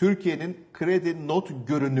Türkiye'nin kredi not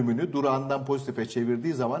görünümünü durağından pozitife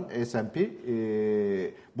çevirdiği zaman S&P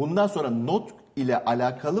bundan sonra not ile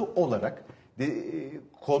alakalı olarak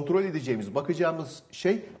kontrol edeceğimiz, bakacağımız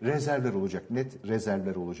şey rezervler olacak, net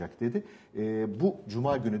rezervler olacak dedi. Bu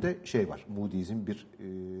Cuma günü de var, Moody's'in bir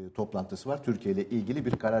toplantısı var. Türkiye ile ilgili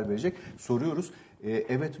bir karar verecek. Soruyoruz,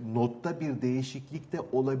 evet notta bir değişiklik de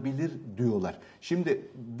olabilir diyorlar. Şimdi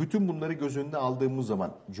bütün bunları göz önüne aldığımız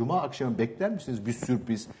zaman Cuma akşamı bekler misiniz bir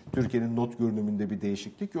sürpriz, Türkiye'nin not görünümünde bir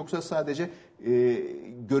değişiklik yoksa sadece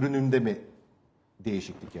görünümde mi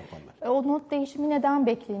değişiklik yaparlar? O not değişimi neden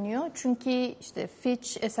bekleniyor? Çünkü işte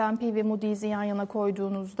Fitch, S&P ve Moody's'i yan yana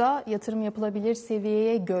koyduğunuzda yatırım yapılabilir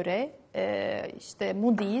seviyeye göre işte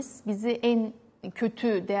Moody's bizi en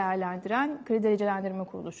kötü değerlendiren kredi derecelendirme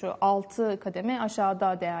kuruluşu 6 kademe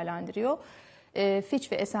aşağıda değerlendiriyor.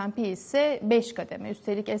 Fitch ve S&P ise 5 kademe.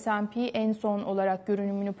 Üstelik S&P en son olarak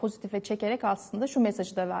görünümünü pozitife çekerek aslında şu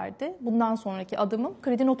mesajı da verdi. Bundan sonraki adımım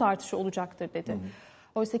kredi not artışı olacaktır dedi.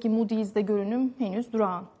 Oysa ki Moody's'de görünüm henüz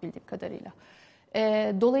durağan bildiğim kadarıyla.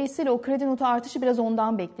 Dolayısıyla o kredi notu artışı biraz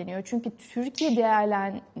ondan bekleniyor. Çünkü Türkiye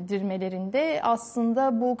değerlendirmelerinde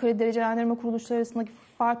aslında bu kredi derecelendirme kuruluşları arasındaki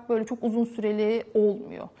fark böyle çok uzun süreli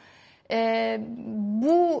olmuyor.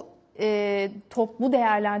 Bu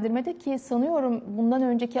değerlendirmede ki sanıyorum bundan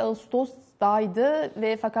önceki Ağustos'daydı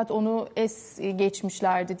ve fakat onu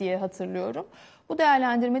geçmişlerdi diye hatırlıyorum. Bu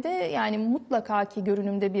değerlendirmede yani mutlaka ki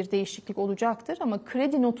görünümde bir değişiklik olacaktır ama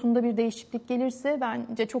kredi notunda bir değişiklik gelirse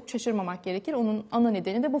bence çok şaşırmamak gerekir. Onun ana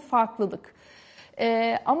nedeni de bu farklılık.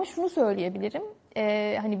 Ama şunu söyleyebilirim,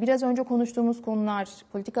 hani biraz önce konuştuğumuz konular,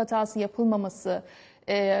 politika hatası yapılmaması,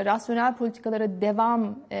 rasyonel politikalara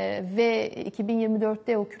devam ve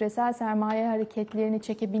 2024'te o küresel sermaye hareketlerini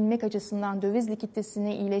çekebilmek açısından, döviz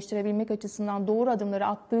likiditesini iyileştirebilmek açısından doğru adımları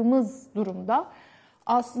attığımız durumda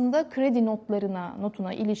aslında kredi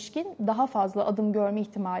notuna ilişkin daha fazla adım görme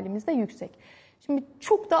ihtimalimiz de yüksek. Şimdi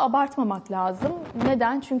çok da abartmamak lazım.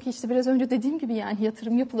 Neden? Çünkü işte biraz önce dediğim gibi yani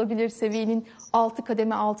yatırım yapılabilir seviyenin 6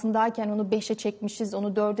 kademe altındayken onu 5'e çekmişiz, onu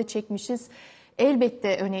 4'e çekmişiz.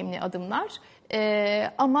 Elbette önemli adımlar.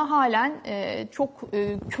 Ama halen çok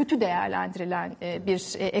kötü değerlendirilen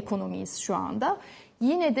bir ekonomiyiz şu anda.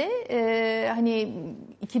 Yine de hani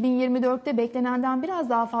 2024'te beklenenden biraz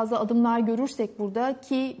daha fazla adımlar görürsek burada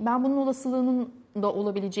ki ben bunun olasılığının da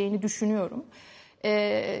olabileceğini düşünüyorum.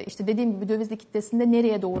 İşte dediğim gibi döviz likiditesinde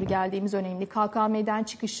nereye doğru geldiğimiz önemli. KKM'den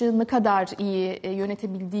çıkışı ne kadar iyi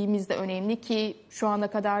yönetebildiğimiz de önemli ki şu ana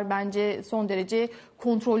kadar bence son derece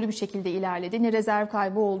kontrollü bir şekilde ilerledi. Ne rezerv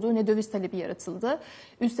kaybı oldu ne döviz talebi yaratıldı.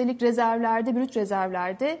 Üstelik rezervlerde, brüt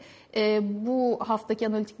rezervlerde bu haftaki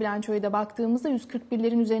analitik bilançoya da baktığımızda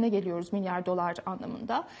 141'lerin üzerine geliyoruz milyar dolar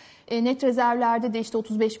anlamında. Net rezervlerde de işte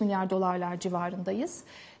 35 milyar dolarlar civarındayız.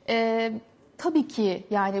 Tabii ki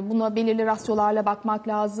yani buna belirli rasyolarla bakmak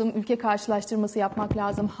lazım, ülke karşılaştırması yapmak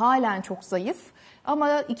lazım. Halen çok zayıf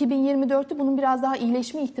ama 2024'te bunun biraz daha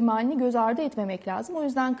iyileşme ihtimalini göz ardı etmemek lazım. O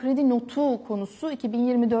yüzden kredi notu konusu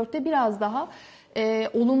 2024'te biraz daha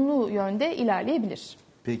olumlu yönde ilerleyebilir.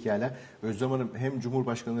 Pekala. Özlem Hanım hem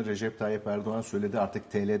Cumhurbaşkanı Recep Tayyip Erdoğan söyledi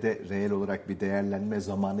artık TL'de reel olarak bir değerlenme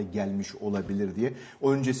zamanı gelmiş olabilir diye.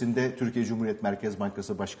 Öncesinde Türkiye Cumhuriyet Merkez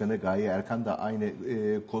Bankası Başkanı Gaye Erkan da aynı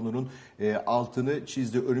konunun altını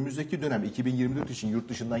çizdi. Önümüzdeki dönem 2024 için yurt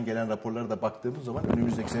dışından gelen raporlara da baktığımız zaman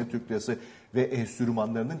önümüzdeki sene Türk lirası ve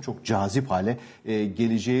sürümanlarının çok cazip hale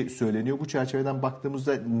geleceği söyleniyor. Bu çerçeveden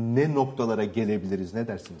baktığımızda ne noktalara gelebiliriz, ne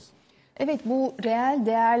dersiniz? Evet, bu reel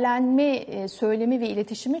değerlenme söylemi ve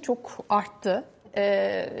iletişimi çok arttı.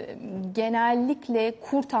 Genellikle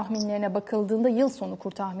kur tahminlerine bakıldığında, yıl sonu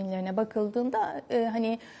kur tahminlerine bakıldığında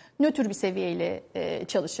hani nötr bir seviyeyle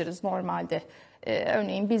çalışırız normalde.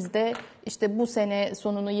 Örneğin biz de işte bu sene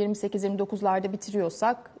sonunu 28-29'larda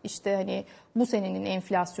bitiriyorsak işte hani bu senenin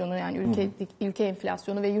enflasyonu yani ülke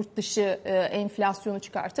enflasyonu ve yurt dışı enflasyonu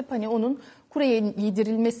çıkartıp hani onun kuraya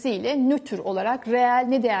yedirilmesiyle nötr olarak reel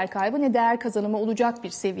ne değer kaybı ne değer kazanımı olacak bir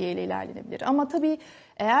seviyeyle ilerlenebilir. Ama tabii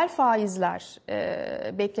eğer faizler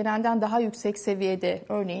beklenenden daha yüksek seviyede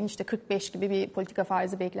örneğin işte 45 gibi bir politika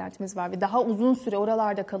faizi beklentimiz var ve daha uzun süre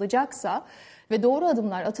oralarda kalacaksa ve doğru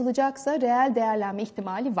adımlar atılacaksa reel değerlenme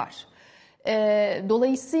ihtimali var.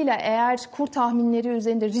 Dolayısıyla eğer kur tahminleri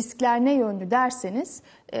üzerinde riskler ne yönlü derseniz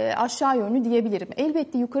aşağı yönlü diyebilirim.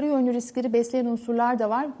 Elbette yukarı yönlü riskleri besleyen unsurlar da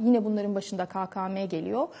var. Yine bunların başında KKM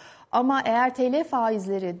geliyor. Ama eğer TL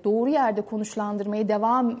faizleri doğru yerde konuşlandırmaya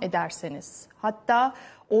devam ederseniz, hatta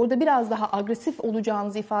orada biraz daha agresif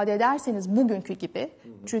olacağınızı ifade ederseniz bugünkü gibi,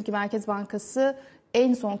 çünkü Merkez Bankası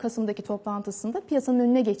en son Kasım'daki toplantısında piyasanın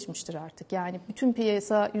önüne geçmiştir artık. Yani bütün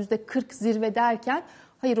piyasa %40 zirve derken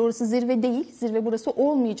hayır orası zirve değil, zirve burası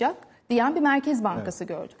olmayacak diyen bir Merkez Bankası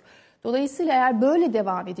gördük. Dolayısıyla eğer böyle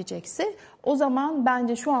devam edecekse o zaman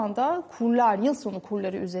bence şu anda kurlar, yıl sonu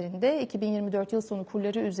kurları üzerinde, 2024 yıl sonu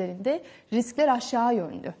kurları üzerinde riskler aşağı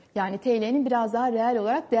yönlü. Yani TL'nin biraz daha reel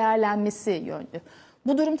olarak değerlenmesi yönlü.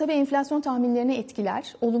 Bu durum tabii enflasyon tahminlerini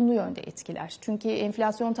etkiler, olumlu yönde etkiler. Çünkü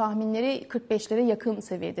enflasyon tahminleri 45'lere yakın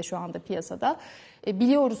seviyede şu anda piyasada.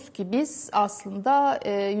 Biliyoruz ki biz aslında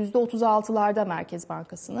 %36'larda Merkez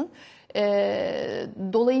Bankası'nın.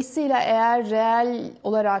 Dolayısıyla eğer reel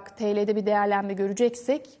olarak TL'de bir değerlenme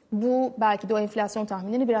göreceksek bu belki de o enflasyon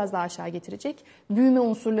tahminini biraz daha aşağı getirecek. Büyüme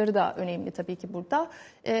unsurları da önemli tabii ki burada.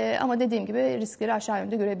 Ama dediğim gibi riskleri aşağı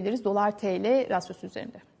yönde görebiliriz dolar TL rasyosu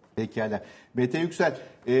üzerinde. Pekala. Mete Yüksel,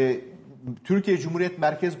 Türkiye Cumhuriyet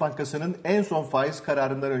Merkez Bankası'nın en son faiz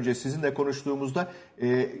kararından önce sizinle konuştuğumuzda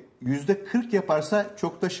 %40 yaparsa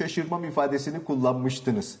çok da şaşırmam ifadesini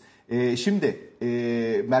kullanmıştınız. Şimdi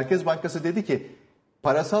Merkez Bankası dedi ki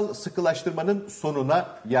parasal sıkılaştırmanın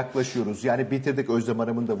sonuna yaklaşıyoruz. Yani bitirdik, Özlem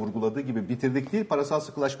Hanım'ın da vurguladığı gibi bitirdik değil, parasal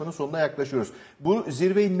sıkılaşmanın sonuna yaklaşıyoruz. Bu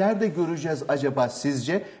zirveyi nerede göreceğiz acaba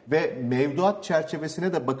sizce? Ve mevduat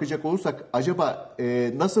çerçevesine de bakacak olursak acaba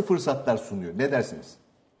nasıl fırsatlar sunuyor? Ne dersiniz?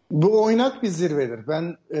 Bu oynak bir zirvedir.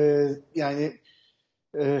 Ben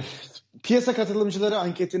piyasa katılımcıları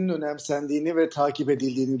anketinin önemsendiğini ve takip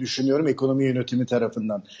edildiğini düşünüyorum ekonomi yönetimi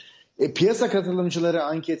tarafından. Piyasa katılımcıları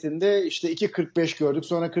anketinde işte 2.45 gördük,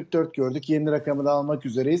 sonra 44 gördük. Yeni rakamı da almak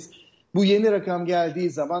üzereyiz. Bu yeni rakam geldiği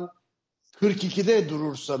zaman 42'de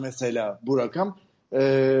durursa mesela bu rakam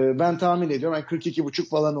ben tahmin ediyorum yani 42,5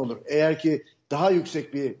 falan olur. Eğer ki daha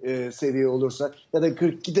yüksek bir seviye olursa ya da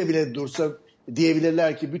 42'de bile dursa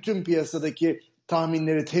diyebilirler ki bütün piyasadaki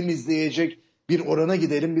tahminleri temizleyecek bir orana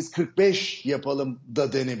gidelim, biz 45 yapalım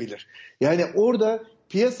da denebilir. Yani orada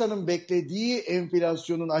piyasanın beklediği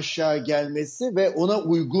enflasyonun aşağı gelmesi ve ona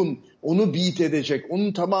uygun, onu beat edecek,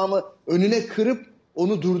 onun tamamı önüne kırıp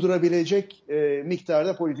onu durdurabilecek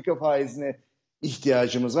miktarda politika faizine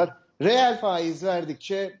ihtiyacımız var. Reel faiz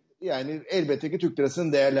verdikçe yani elbette ki Türk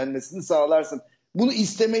lirasının değerlenmesini sağlarsın. Bunu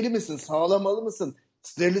istemeli misin, sağlamalı mısın,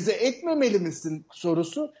 sterilize etmemeli misin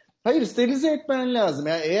sorusu? Hayır, sterilize etmen lazım.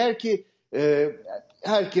 Yani eğer ki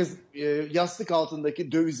herkes yastık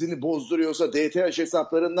altındaki dövizini bozduruyorsa, DTH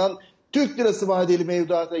hesaplarından Türk lirası vadeli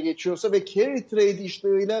mevduata geçiyorsa ve carry trade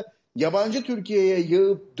işleriyle yabancı Türkiye'ye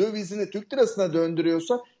yığıp dövizini Türk lirasına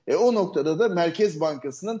döndürüyorsa o noktada da Merkez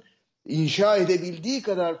Bankası'nın inşa edebildiği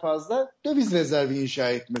kadar fazla döviz rezervi inşa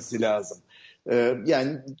etmesi lazım.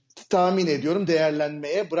 Yani tahmin ediyorum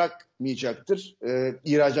değerlenmeye bırakmayacaktır.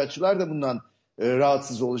 İhracatçılar da bundan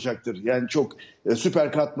rahatsız olacaktır. Yani çok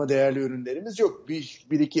süper katma değerli ürünlerimiz yok.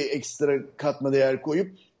 Bir iki ekstra katma değer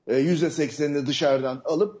koyup %80'ini dışarıdan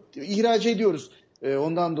alıp ihraç ediyoruz.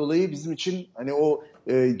 Ondan dolayı bizim için hani o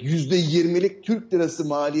 %20'lik Türk lirası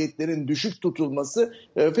maliyetlerin düşük tutulması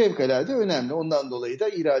fevkalade önemli. Ondan dolayı da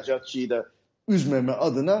ihracatçıyı da üzmeme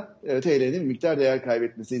adına TL'nin miktar değer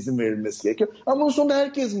kaybetmesine izin verilmesi gerekiyor. Ama o sonunda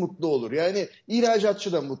herkes mutlu olur. Yani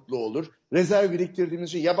ihracatçı da mutlu olur. Rezerv biriktirdiğimiz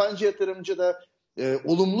için yabancı yatırımcı da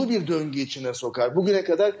olumlu bir döngü içine sokar. Bugüne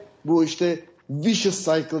kadar bu işte vicious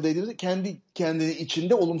cycle dediğimiz kendi kendini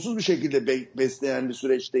içinde olumsuz bir şekilde besleyen bir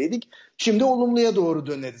süreçteydik. Şimdi olumluya doğru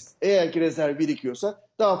döneriz. Eğer ki rezerv birikiyorsa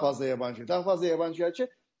daha fazla yabancı açı,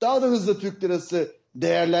 daha da hızlı Türk lirası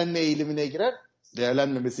değerlenme eğilimine girer.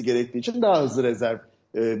 Değerlenmemesi gerektiği için daha hızlı rezerv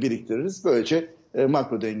biriktiririz. Böylece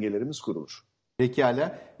makro dengelerimiz kurulur.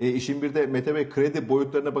 Pekala. İşin bir de Mete Bey kredi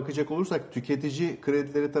boyutlarına bakacak olursak tüketici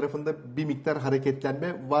kredileri tarafında bir miktar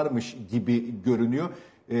hareketlenme varmış gibi görünüyor.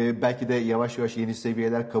 Belki de yavaş yavaş yeni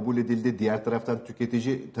seviyeler kabul edildi. Diğer taraftan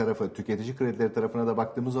tüketici kredileri tarafına da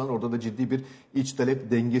baktığımız zaman orada da ciddi bir iç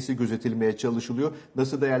talep dengesi gözetilmeye çalışılıyor.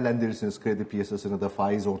 Nasıl değerlendirirsiniz kredi piyasasını da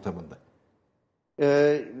faiz ortamında?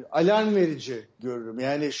 Alarm verici görürüm.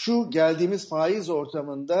 Yani şu geldiğimiz faiz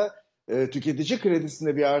ortamında tüketici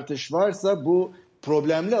kredisinde bir artış varsa bu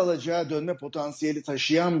problemli alacağı dönme potansiyeli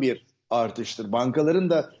taşıyan bir artıştır. Bankaların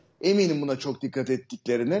da eminim buna çok dikkat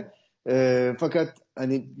ettiklerini. Fakat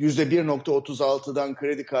hani %1.36'dan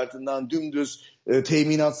kredi kartından dümdüz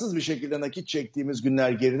teminatsız bir şekilde nakit çektiğimiz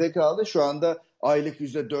günler geride kaldı. Şu anda aylık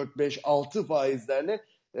 %4, 5, 6 faizlerle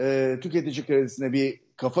tüketici kredisine bir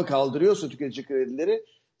kafa kaldırıyorsa tüketici kredileri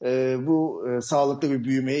bu sağlıklı bir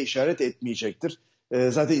büyümeye işaret etmeyecektir.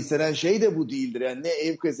 Zaten istenen şey de bu değildir. Yani ne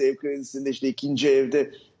ev kredisinde işte ikinci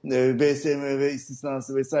evde BSMV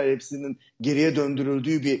istisnası vesaire hepsinin geriye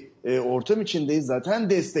döndürüldüğü bir ortam içindeyiz. Zaten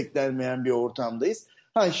desteklenmeyen bir ortamdayız.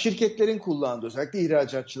 Şirketlerin kullandığı, özellikle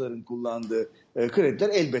ihracatçıların kullandığı krediler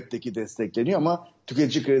elbette ki destekleniyor ama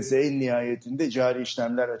tüketici kredisi en nihayetinde cari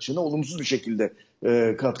işlemler açığına olumsuz bir şekilde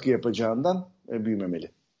katkı yapacağından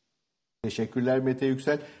büyümemeli. Teşekkürler Mete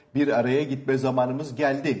Yüksel. Bir araya gitme zamanımız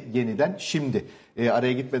geldi yeniden şimdi.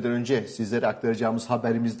 Araya gitmeden önce sizlere aktaracağımız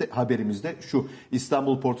haberimizde şu: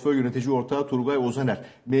 İstanbul Portföy Yönetici Ortağı Turgay Ozaner,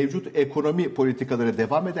 mevcut ekonomi politikaları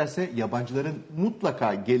devam ederse yabancıların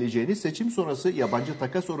mutlaka geleceğini, seçim sonrası yabancı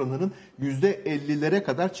takas oranının %50'lere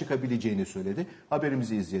kadar çıkabileceğini söyledi.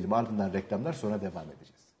 Haberimizi izleyelim, ardından reklamlar, sonra devam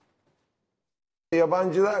edeceğiz.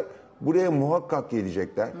 Yabancılar buraya muhakkak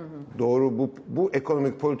gelecekler. Doğru, bu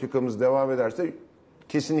ekonomik politikamız devam ederse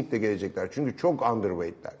kesinlikle gelecekler. Çünkü çok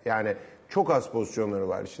underweight'ler. Yani çok az pozisyonları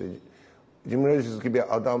var işte. Jim Rogers gibi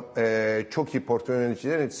adam çok iyi portföy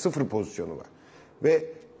yöneticilerin 0 pozisyonu var. Ve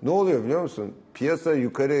ne oluyor biliyor musun? Piyasa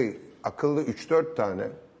yukarı akıllı 3-4 tane,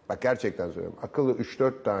 bak gerçekten söylüyorum, akıllı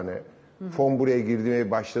 3-4 tane fon buraya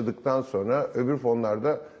girmeye başladıktan sonra öbür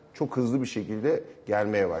fonlarda çok hızlı bir şekilde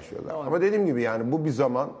gelmeye başlıyorlar. Doğru. Ama dediğim gibi yani bu bir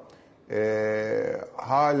zaman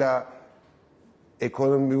hala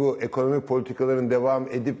ekonomi politikaların devam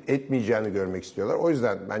edip etmeyeceğini görmek istiyorlar. O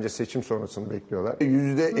yüzden bence seçim sonrasını bekliyorlar.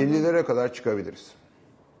 %50'lere kadar çıkabiliriz.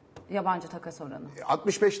 Yabancı takas oranı.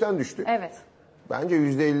 65'ten düştü. Evet. Bence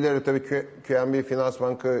 %50'lere tabii QNB Finans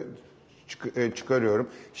Bank'ı çıkarıyorum.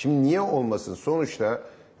 Şimdi niye olmasın? Sonuçta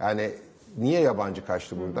yani niye yabancı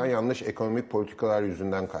kaçtı buradan? Yanlış ekonomik politikalar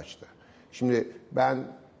yüzünden kaçtı. Şimdi ben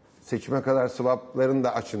seçime kadar swap'ların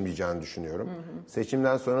da açılmayacağını düşünüyorum.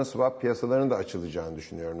 Seçimden sonra swap piyasalarının da açılacağını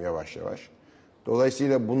düşünüyorum yavaş yavaş.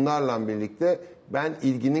 Dolayısıyla bunlarla birlikte ben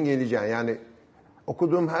ilginin geleceğini, yani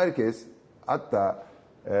okuduğum herkes, hatta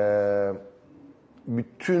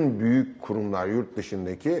bütün büyük kurumlar yurt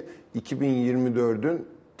dışındaki 2024'ün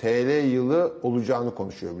TL yılı olacağını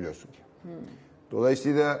konuşuyor biliyorsun ki.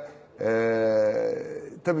 Dolayısıyla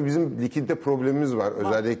tabii bizim likidite problemimiz var,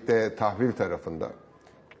 özellikle tahvil tarafında.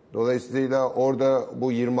 Dolayısıyla orada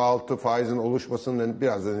bu 26 faizin oluşmasının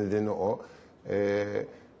biraz da nedeni o.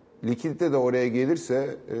 Likidite de oraya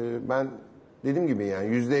gelirse ben dediğim gibi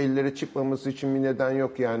yani %50'lere çıkmaması için bir neden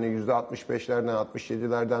yok. Yani %65'lerden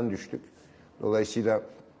 67'lerden düştük. Dolayısıyla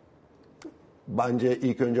bence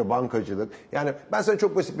ilk önce bankacılık. Yani ben sana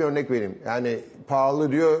çok basit bir örnek vereyim. Yani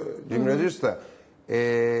pahalı diyor Jim Rogers da.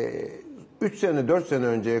 3 sene 4 sene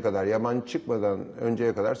önceye kadar, yabancı çıkmadan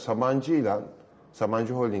önceye kadar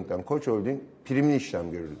Sabancı Holding'den Koç Holding primli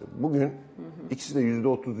işlem görüldü. Bugün ikisi de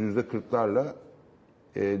 %30, %40'larla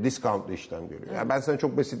discountlı işlem görüyor. Yani ben sana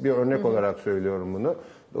çok basit bir örnek olarak söylüyorum bunu.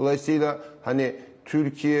 Dolayısıyla hani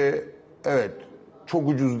Türkiye evet çok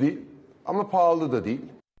ucuz değil ama pahalı da değil.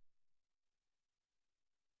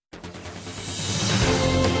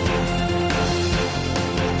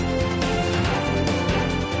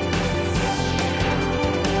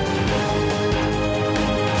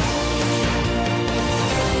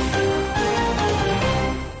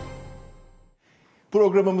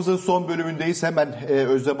 Programımızın son bölümündeyiz. Hemen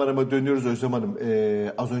Özlem Hanım'a dönüyoruz. Özlem Hanım,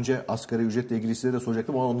 az önce asgari ücretle ilgili size de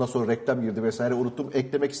soracaktım ama ondan sonra reklam girdi vesaire, unuttum.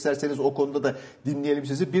 Eklemek isterseniz o konuda da dinleyelim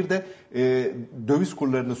sizi. Bir de döviz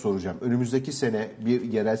kurlarını soracağım. Önümüzdeki sene bir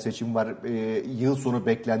yerel seçim var. Yıl sonu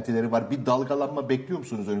beklentileri var. Bir dalgalanma bekliyor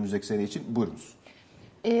musunuz önümüzdeki sene için? Buyurunuz.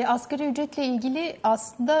 Asgari ücretle ilgili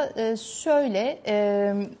aslında şöyle...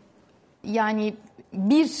 Yani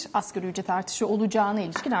bir asgari ücret artışı olacağına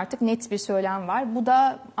ilişkin artık net bir söylem var. Bu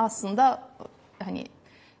da aslında hani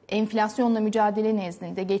enflasyonla mücadele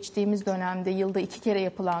nezdinde geçtiğimiz dönemde yılda 2 kere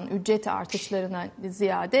yapılan ücret artışlarına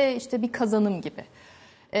ziyade işte bir kazanım gibi.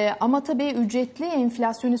 Ama tabii ücretli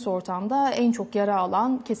enflasyonist ortamda en çok yara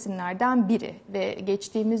alan kesimlerden biri ve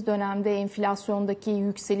geçtiğimiz dönemde enflasyondaki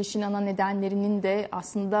yükselişin ana nedenlerinin de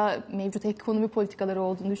aslında mevcut ekonomi politikaları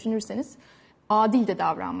olduğunu düşünürseniz adil de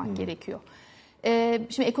davranmak gerekiyor.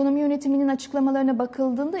 Şimdi ekonomi yönetiminin açıklamalarına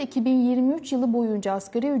bakıldığında 2023 yılı boyunca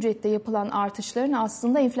asgari ücrette yapılan artışların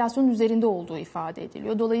aslında enflasyonun üzerinde olduğu ifade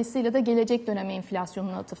ediliyor. Dolayısıyla da gelecek dönem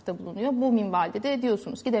enflasyonuna atıfta bulunuyor. Bu minvalde de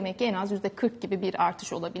diyorsunuz ki demek ki en az %40 gibi bir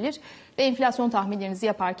artış olabilir. Ve enflasyon tahminlerinizi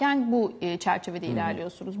yaparken bu çerçevede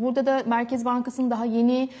ilerliyorsunuz. Burada da Merkez Bankası'nın daha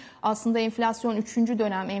yeni aslında enflasyon 3.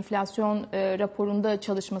 dönem enflasyon raporunda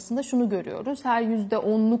çalışmasında şunu görüyoruz. Her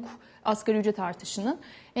 %10'luk asgari ücret artışının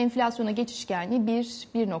enflasyona geçişkenliği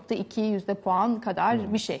 1.2 yüzde puan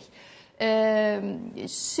kadar bir şey.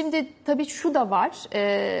 Şimdi tabii şu da var,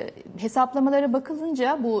 hesaplamalara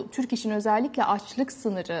bakılınca bu Türk İş'in özellikle açlık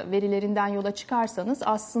sınırı verilerinden yola çıkarsanız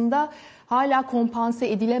aslında hala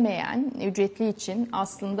kompanse edilemeyen ücretli için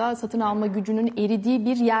aslında satın alma gücünün eridiği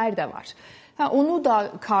bir yer de var. Onu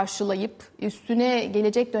da karşılayıp üstüne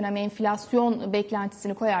gelecek dönem enflasyon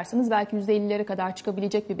beklentisini koyarsanız belki %50'lere kadar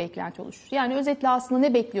çıkabilecek bir beklenti oluşur. Yani özetle aslında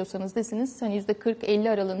ne bekliyorsanız desiniz hani %40-50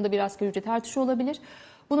 aralığında bir asgari ücret artışı olabilir.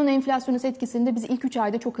 Bunun enflasyonist etkisini de biz ilk 3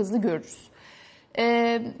 ayda çok hızlı görürüz.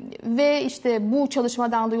 Ve işte bu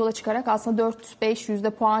çalışmadan da yola çıkarak aslında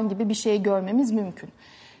 4-5 puan gibi bir şey görmemiz mümkün.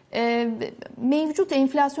 Mevcut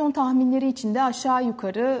enflasyon tahminleri içinde aşağı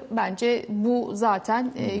yukarı bence bu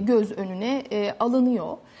zaten göz önüne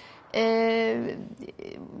alınıyor.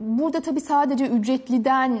 Burada tabii sadece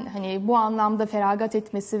ücretliden hani bu anlamda feragat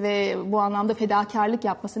etmesi ve bu anlamda fedakarlık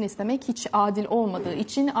yapmasını istemek hiç adil olmadığı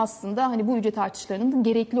için aslında hani bu ücret artışlarının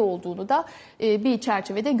gerekli olduğunu da bir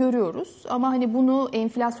çerçevede görüyoruz. Ama hani bunu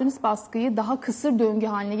enflasyonist baskıyı daha kısır döngü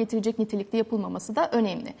haline getirecek nitelikte yapılmaması da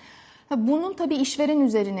önemli. Bunun tabii işveren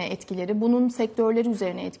üzerine etkileri, bunun sektörleri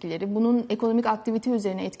üzerine etkileri, bunun ekonomik aktivite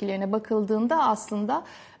üzerine etkilerine bakıldığında aslında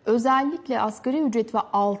özellikle asgari ücret ve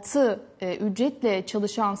altı ücretle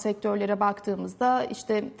çalışan sektörlere baktığımızda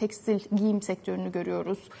işte tekstil, giyim sektörünü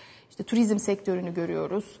görüyoruz, işte turizm sektörünü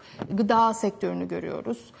görüyoruz, gıda sektörünü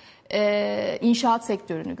görüyoruz, inşaat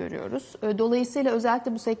sektörünü görüyoruz. Dolayısıyla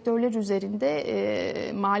özellikle bu sektörler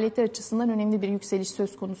üzerinde maliyetler açısından önemli bir yükseliş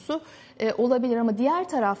söz konusu olabilir. Ama diğer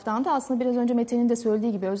taraftan da aslında biraz önce Mete'nin de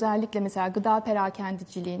söylediği gibi özellikle mesela gıda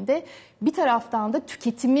perakendiciliğinde bir taraftan da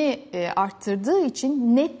tüketimi arttırdığı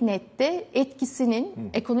için nette etkisinin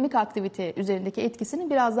ekonomik aktivite üzerindeki etkisinin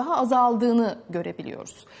biraz daha azaldığını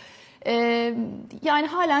görebiliyoruz. Yani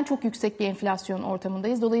halen çok yüksek bir enflasyon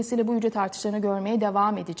ortamındayız. Dolayısıyla bu ücret artışlarını görmeye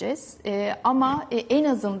devam edeceğiz. Ama en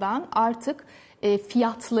azından artık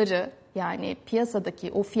fiyatları yani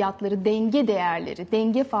piyasadaki o fiyatları, denge değerleri,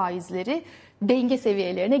 denge faizleri denge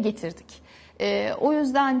seviyelerine getirdik. O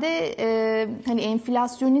yüzden de hani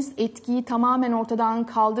enflasyonist etkiyi tamamen ortadan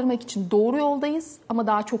kaldırmak için doğru yoldayız ama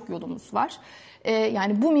daha çok yolumuz var.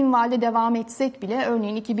 Yani bu minvalde devam etsek bile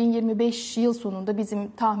örneğin 2025 yıl sonunda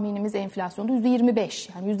bizim tahminimiz enflasyonda %25.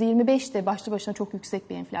 Yani %25 de başlı başına çok yüksek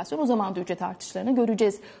bir enflasyon. O zaman da ücret artışlarını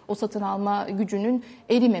göreceğiz o satın alma gücünün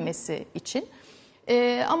erimemesi için.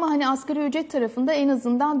 Ama hani asgari ücret tarafında en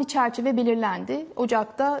azından bir çerçeve belirlendi.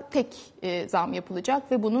 Ocak'ta tek zam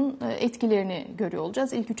yapılacak ve bunun etkilerini görüyor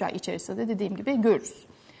olacağız. İlk 3 ay içerisinde de dediğim gibi görürüz.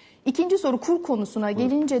 İkinci soru kur konusuna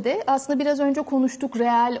gelince de aslında biraz önce konuştuk,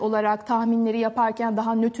 reel olarak tahminleri yaparken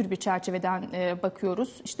daha nötr bir çerçeveden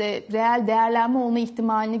bakıyoruz. İşte reel değerlenme olma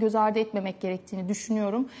ihtimalini göz ardı etmemek gerektiğini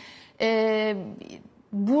düşünüyorum.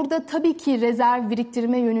 Burada tabii ki rezerv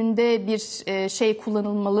biriktirme yönünde bir şey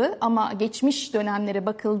kullanılmalı ama geçmiş dönemlere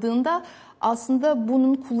bakıldığında aslında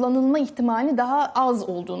bunun kullanılma ihtimali daha az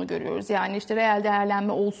olduğunu görüyoruz. Yani işte reel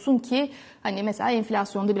değerlenme olsun ki hani mesela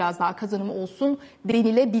enflasyonda biraz daha kazanımı olsun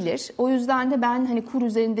denilebilir. O yüzden de ben hani kur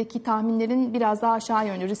üzerindeki tahminlerin biraz daha aşağı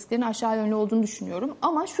yönlü, risklerin aşağı yönlü olduğunu düşünüyorum.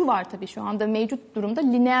 Ama şu var tabii şu anda mevcut durumda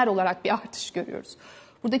lineer olarak bir artış görüyoruz.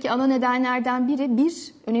 Buradaki ana nedenlerden biri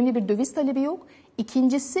önemli bir döviz talebi yok.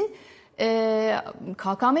 İkincisi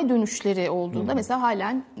KKM dönüşleri olduğunda mesela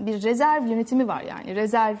halen bir rezerv yönetimi var yani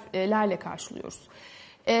rezervlerle karşılıyoruz.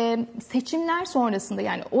 Seçimler sonrasında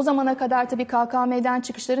yani o zamana kadar tabii KKM'den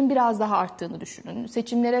çıkışların biraz daha arttığını düşünün.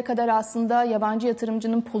 Seçimlere kadar aslında yabancı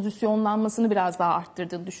yatırımcının pozisyonlanmasını biraz daha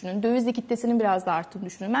arttırdığını düşünün. Döviz likiditesinin biraz daha arttığını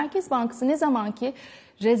düşünün. Merkez Bankası ne zaman ki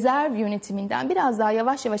rezerv yönetiminden biraz daha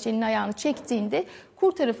yavaş yavaş elini ayağını çektiğinde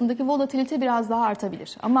kur tarafındaki volatilite biraz daha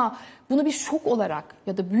artabilir. Ama bunu bir şok olarak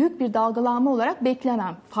ya da büyük bir dalgalanma olarak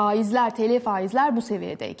beklemem. Faizler, TL faizler bu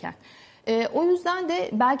seviyedeyken. O yüzden de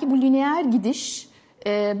belki bu lineer gidiş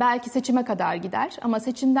belki seçime kadar gider ama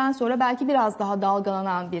seçimden sonra belki biraz daha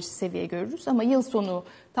dalgalanan bir seviye görürüz. Ama yıl sonu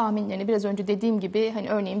tahminlerini biraz önce dediğim gibi hani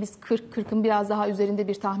örneğin biz 40'ın biraz daha üzerinde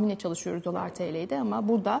bir tahminle çalışıyoruz dolar TL'de ama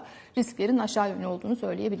burada risklerin aşağı yönlü olduğunu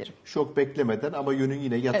söyleyebilirim. Şok beklemeden ama yönün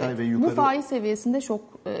yine yatay ve yukarı bu faiz seviyesinde şok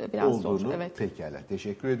biraz olduğunu, zor. Evet. Pekala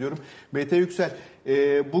teşekkür ediyorum. Mete Yüksel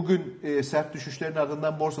bugün sert düşüşlerin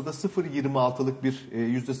ardından borsada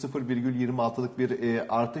 %0,26'lık bir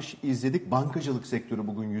artış izledik. Bankacılık sektörü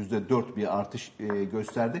bugün %4 bir artış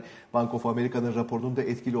gösterdi. Bank of America'nın raporunun da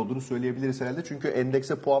etkili olduğunu söyleyebiliriz herhalde. Çünkü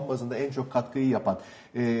endekse puan bazında en çok katkıyı yapan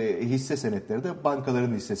hisse senetleri de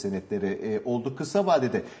bankaların hisse senetleri oldu. Kısa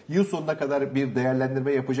vadede yıl sonuna kadar bir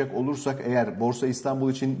değerlendirme yapacak olursak eğer Borsa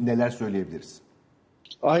İstanbul için neler söyleyebiliriz?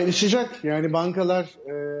 Ayrışacak yani bankalar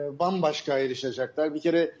bambaşka ayrışacaklar. Bir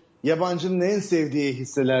kere yabancının en sevdiği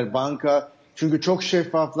hisseler banka Çünkü çok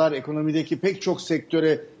şeffaflar, ekonomideki pek çok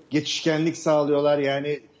sektöre geçişkenlik sağlıyorlar.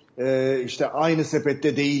 Yani işte aynı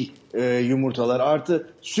sepette değil yumurtalar. Artı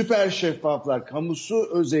süper şeffaflar, kamusu,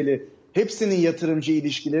 özeli, hepsinin yatırımcı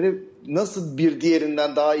ilişkileri nasıl bir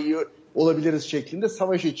diğerinden daha iyi olabiliriz şeklinde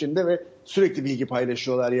savaş içinde ve sürekli bilgi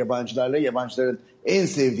paylaşıyorlar yabancılarla. Yabancıların en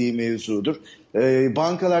sevdiği mevzudur.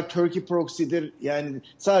 Bankalar Turkey proxy'dir. Yani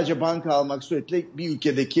sadece banka almak suretiyle bir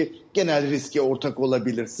ülkedeki genel riske ortak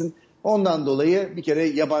olabilirsin. Ondan dolayı bir kere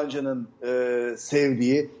yabancının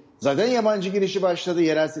sevdiği, zaten yabancı girişi başladı.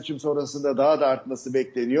 Yerel seçim sonrasında daha da artması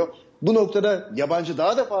bekleniyor. Bu noktada yabancı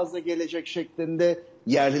daha da fazla gelecek şeklinde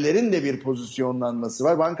yerlilerin de bir pozisyonlanması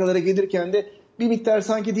var. Bankalara gelirken de bir miktar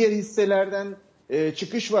sanki diğer hisselerden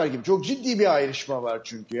çıkış var gibi. Çok ciddi bir ayrışma var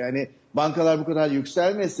çünkü. Yani bankalar bu kadar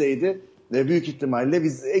yükselmeseydi büyük ihtimalle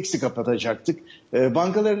biz eksi kapatacaktık.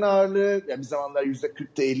 Bankaların ağırlığı bir zamanlar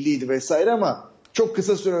 %40'da 50'ydi vesaire ama çok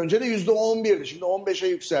kısa süre önce de %11'di. Şimdi 15'e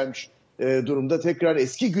yükselmiş durumda. Tekrar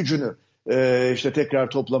eski gücünü işte tekrar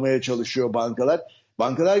toplamaya çalışıyor bankalar.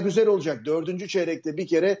 Bankalar güzel olacak. 4. çeyrekte bir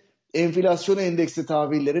kere enflasyon endeksi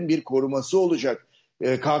tahvillerin bir koruması olacak.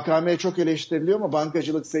 KKM çok eleştiriliyor ama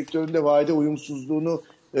bankacılık sektöründe vade uyumsuzluğunu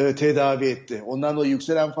tedavi etti. Ondan dolayı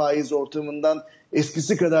yükselen faiz ortamından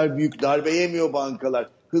eskisi kadar büyük darbe yemiyor bankalar.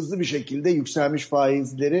 Hızlı bir şekilde yükselmiş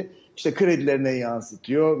faizleri işte kredilerine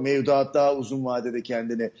yansıtıyor. Mevduat daha uzun vadede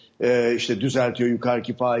kendini işte düzeltiyor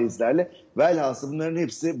yukarıki faizlerle. Velhasıl bunların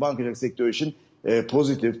hepsi bankacılık sektörü için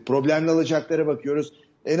pozitif. Problemli alacaklara bakıyoruz.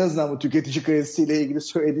 En azından bu tüketici kredisiyle ilgili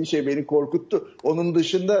söylediğin şey beni korkuttu. Onun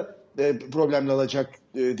dışında problemli alacak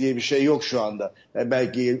diye bir şey yok şu anda.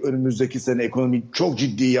 Belki önümüzdeki sene ekonomi çok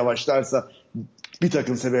ciddi yavaşlarsa bir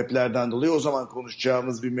takım sebeplerden dolayı o zaman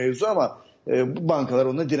konuşacağımız bir mevzu ama bu bankalar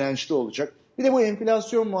ona dirençli olacak. Bir de bu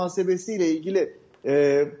enflasyon muhasebesiyle ilgili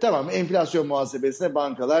tamam enflasyon muhasebesine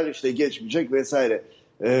bankalar işte geçmeyecek vesaire.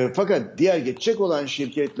 Fakat diğer geçecek olan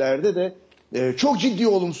şirketlerde de çok ciddi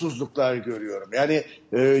olumsuzluklar görüyorum. Yani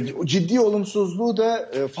ciddi olumsuzluğu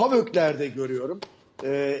da FAVÖK'lerde görüyorum.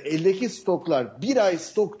 Eldeki stoklar bir ay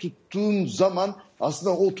stok tuttuğun zaman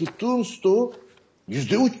aslında o tuttuğun stoğu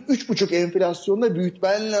 %3,5 enflasyonla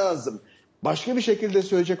büyütmen lazım. Başka bir şekilde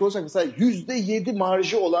söyleyecek olsak mesela %7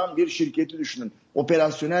 marjı olan bir şirketi düşünün.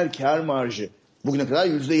 Operasyonel kar marjı. Bugüne kadar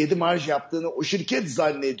 %7 marj yaptığını o şirket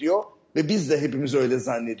zannediyor ve biz de hepimiz öyle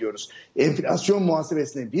zannediyoruz. Enflasyon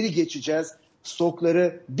muhasebesine bir geçeceğiz.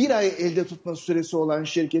 Stokları bir ay elde tutma süresi olan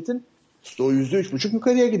şirketin stoğu %3,5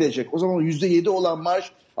 yukarıya gidecek. O zaman %7 olan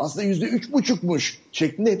marj aslında %3,5'muş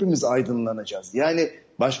şeklinde hepimiz aydınlanacağız. Yani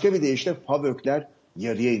başka bir deyişle FAVÖK'ler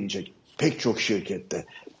yarıya inecek pek çok şirkette.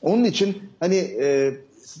 Onun için hani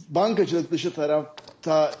bankacılık dışı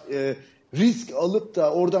tarafta risk alıp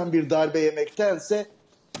da oradan bir darbe yemektense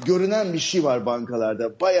görünen bir şey var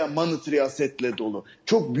bankalarda. Bayağı monetary assetle dolu.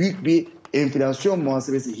 Çok büyük bir enflasyon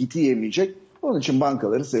muhasebesi hiti yemeyecek. Onun için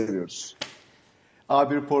bankaları seviyoruz.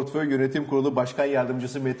 A1 Portföy Yönetim Kurulu Başkan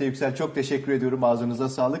Yardımcısı Mete Yüksel, çok teşekkür ediyorum. Ağzınıza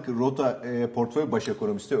sağlık. Rota Portföy Baş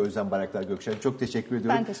Ekonomisti Özlem Bayraktar Gökşen, çok teşekkür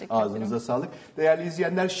ediyorum. Ben teşekkür Ağzınıza ederim. sağlık. Değerli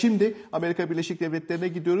izleyenler, şimdi Amerika Birleşik Devletleri'ne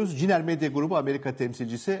gidiyoruz. Ciner Medya Grubu Amerika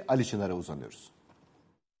temsilcisi Ali Çınar'a uzanıyoruz.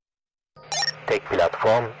 Tek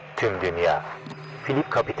platform, tüm dünya. Philip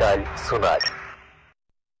Capital sunar.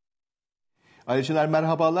 Ali Çınar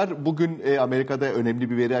merhabalar. Bugün Amerika'da önemli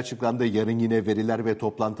bir veri açıklandı. Yarın yine veriler ve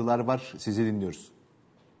toplantılar var. Sizi dinliyoruz.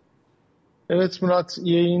 Evet Murat,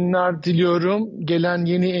 yayınlar diliyorum. Gelen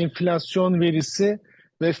yeni enflasyon verisi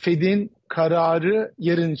ve Fed'in kararı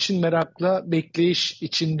yarın için merakla bekleyiş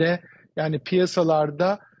içinde. Yani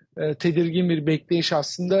piyasalarda tedirgin bir bekleyiş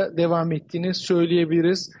aslında devam ettiğini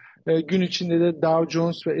söyleyebiliriz. Gün içinde de Dow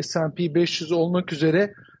Jones ve S&P 500 olmak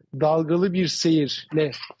üzere dalgalı bir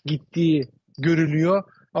seyirle gittiği görülüyor.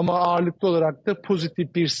 Ama ağırlıklı olarak da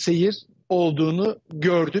pozitif bir seyir olduğunu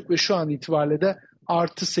gördük ve şu an itibariyle de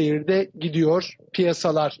artı seyirde gidiyor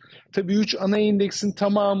piyasalar. Tabii 3 ana endeksin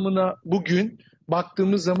tamamına bugün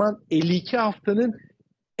baktığımız zaman 52 haftanın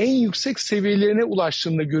en yüksek seviyelerine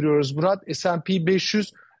ulaştığını görüyoruz Murat. S&P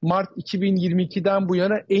 500 Mart 2022'den bu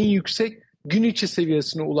yana en yüksek gün içi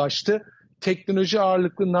seviyesine ulaştı. Teknoloji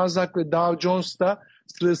ağırlıklı Nasdaq ve Dow Jones da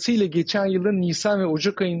sırasıyla geçen yılın Nisan ve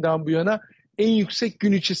Ocak ayından bu yana en yüksek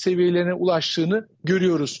gün içi seviyelerine ulaştığını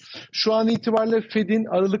görüyoruz. Şu an itibariyle Fed'in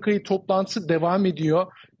Aralık ayı toplantısı devam ediyor.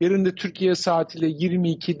 Yarın da Türkiye saatiyle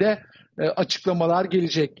 22'de açıklamalar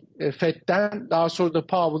gelecek Fed'den. Daha sonra da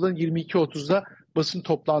Powell'ın 22.30'da basın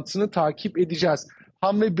toplantısını takip edeceğiz.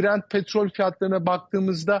 Ham ve Brent petrol fiyatlarına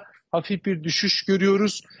baktığımızda hafif bir düşüş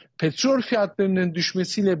görüyoruz. Petrol fiyatlarının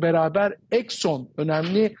düşmesiyle beraber Exxon,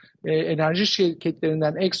 önemli enerji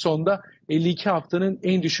şirketlerinden Exxon'da 52 haftanın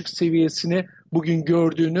en düşük seviyesini bugün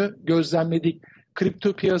gördüğünü gözlemledik.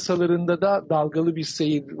 Kripto piyasalarında da dalgalı bir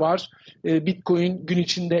seyir var. Bitcoin gün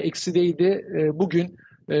içinde eksideydi. Bugün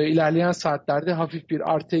ilerleyen saatlerde hafif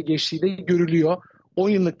bir artıya geçtiği de görülüyor. 10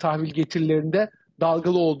 yıllık tahvil getirilerinde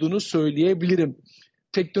dalgalı olduğunu söyleyebilirim.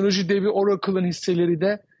 Teknoloji devi Oracle'ın hisseleri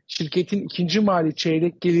de şirketin ikinci mali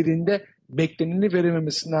çeyrek gelirinde bekleneni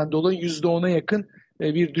verememesinden dolayı %10'a yakın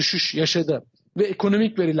bir düşüş yaşadı. Ve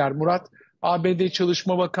ekonomik veriler Murat, ABD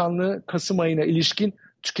Çalışma Bakanlığı Kasım ayına ilişkin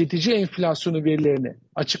tüketici enflasyonu verilerini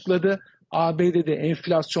açıkladı. ABD'de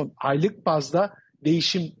enflasyon aylık bazda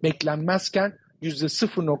değişim beklenmezken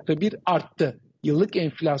 %0.1 arttı. Yıllık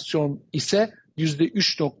enflasyon ise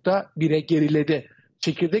 %3.1'e geriledi.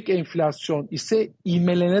 Çekirdek enflasyon ise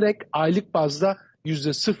ivmelenerek aylık bazda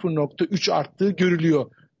 %0.3 arttığı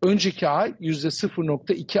görülüyor. Önceki ay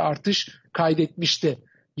 %0.2 artış kaydetmişti.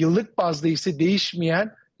 Yıllık bazda ise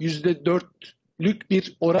değişmeyen %4'lük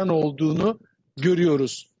bir oran olduğunu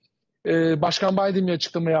görüyoruz. Başkan Biden bir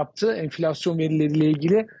açıklama yaptı enflasyon verileriyle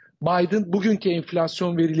ilgili. Biden bugünkü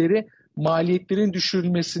enflasyon verileri maliyetlerin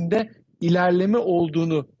düşürülmesinde ilerleme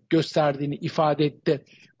olduğunu gösterdiğini ifade etti.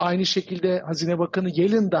 Aynı şekilde Hazine Bakanı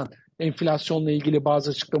Yellen'dan enflasyonla ilgili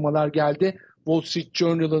bazı açıklamalar geldi. Wall Street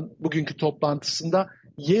Journal'ın bugünkü toplantısında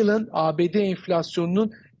Yellen ABD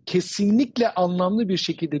enflasyonunun kesinlikle anlamlı bir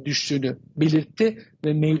şekilde düştüğünü belirtti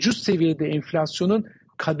ve mevcut seviyede enflasyonun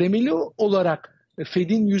kademeli olarak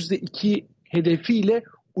Fed'in %2 hedefiyle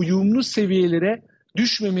uyumlu seviyelere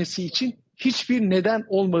düşmemesi için hiçbir neden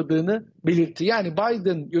olmadığını belirtti. Yani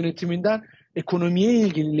Biden yönetiminden ekonomiye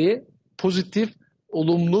ilgili pozitif,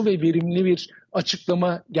 olumlu ve verimli bir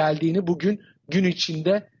açıklama geldiğini bugün gün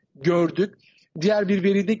içinde gördük. Diğer bir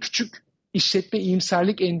veri de küçük işletme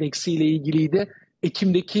iyimserlik endeksi ile ilgiliydi.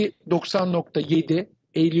 Ekim'deki 90.7,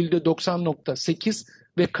 Eylül'de 90.8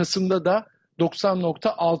 ve Kasım'da da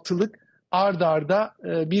 90.6'lık ard arda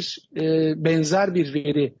bir benzer bir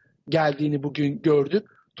veri geldiğini bugün gördük.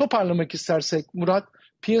 Toparlamak istersek Murat,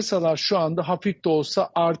 piyasalar şu anda hafif de olsa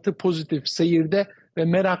artı pozitif seyirde ve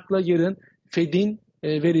merakla yarın Fed'in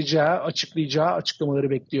açıklayacağı açıklamaları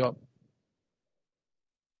bekliyor.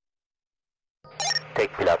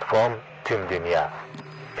 Tek platform, tüm dünya.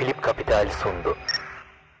 Philip Capital sundu.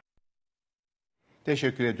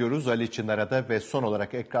 Teşekkür ediyoruz Ali Çınar'a da ve son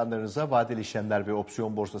olarak ekranlarınıza vadeli işlemler ve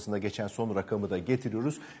opsiyon borsasında geçen son rakamı da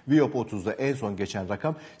getiriyoruz. VIOP 30'da en son geçen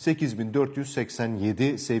rakam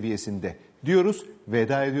 8.487 seviyesinde diyoruz.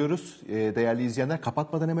 Veda ediyoruz. Değerli izleyenler,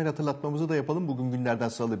 kapatmadan hemen hatırlatmamızı da yapalım. Bugün günlerden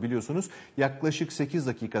salı biliyorsunuz. Yaklaşık 8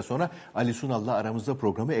 dakika sonra Ali Sunal'la aramızda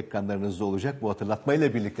programı ekranlarınızda olacak. Bu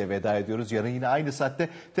hatırlatmayla birlikte veda ediyoruz. Yarın yine aynı saatte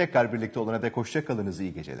tekrar birlikte olana dek hoşça kalınız.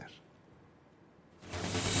 İyi geceler.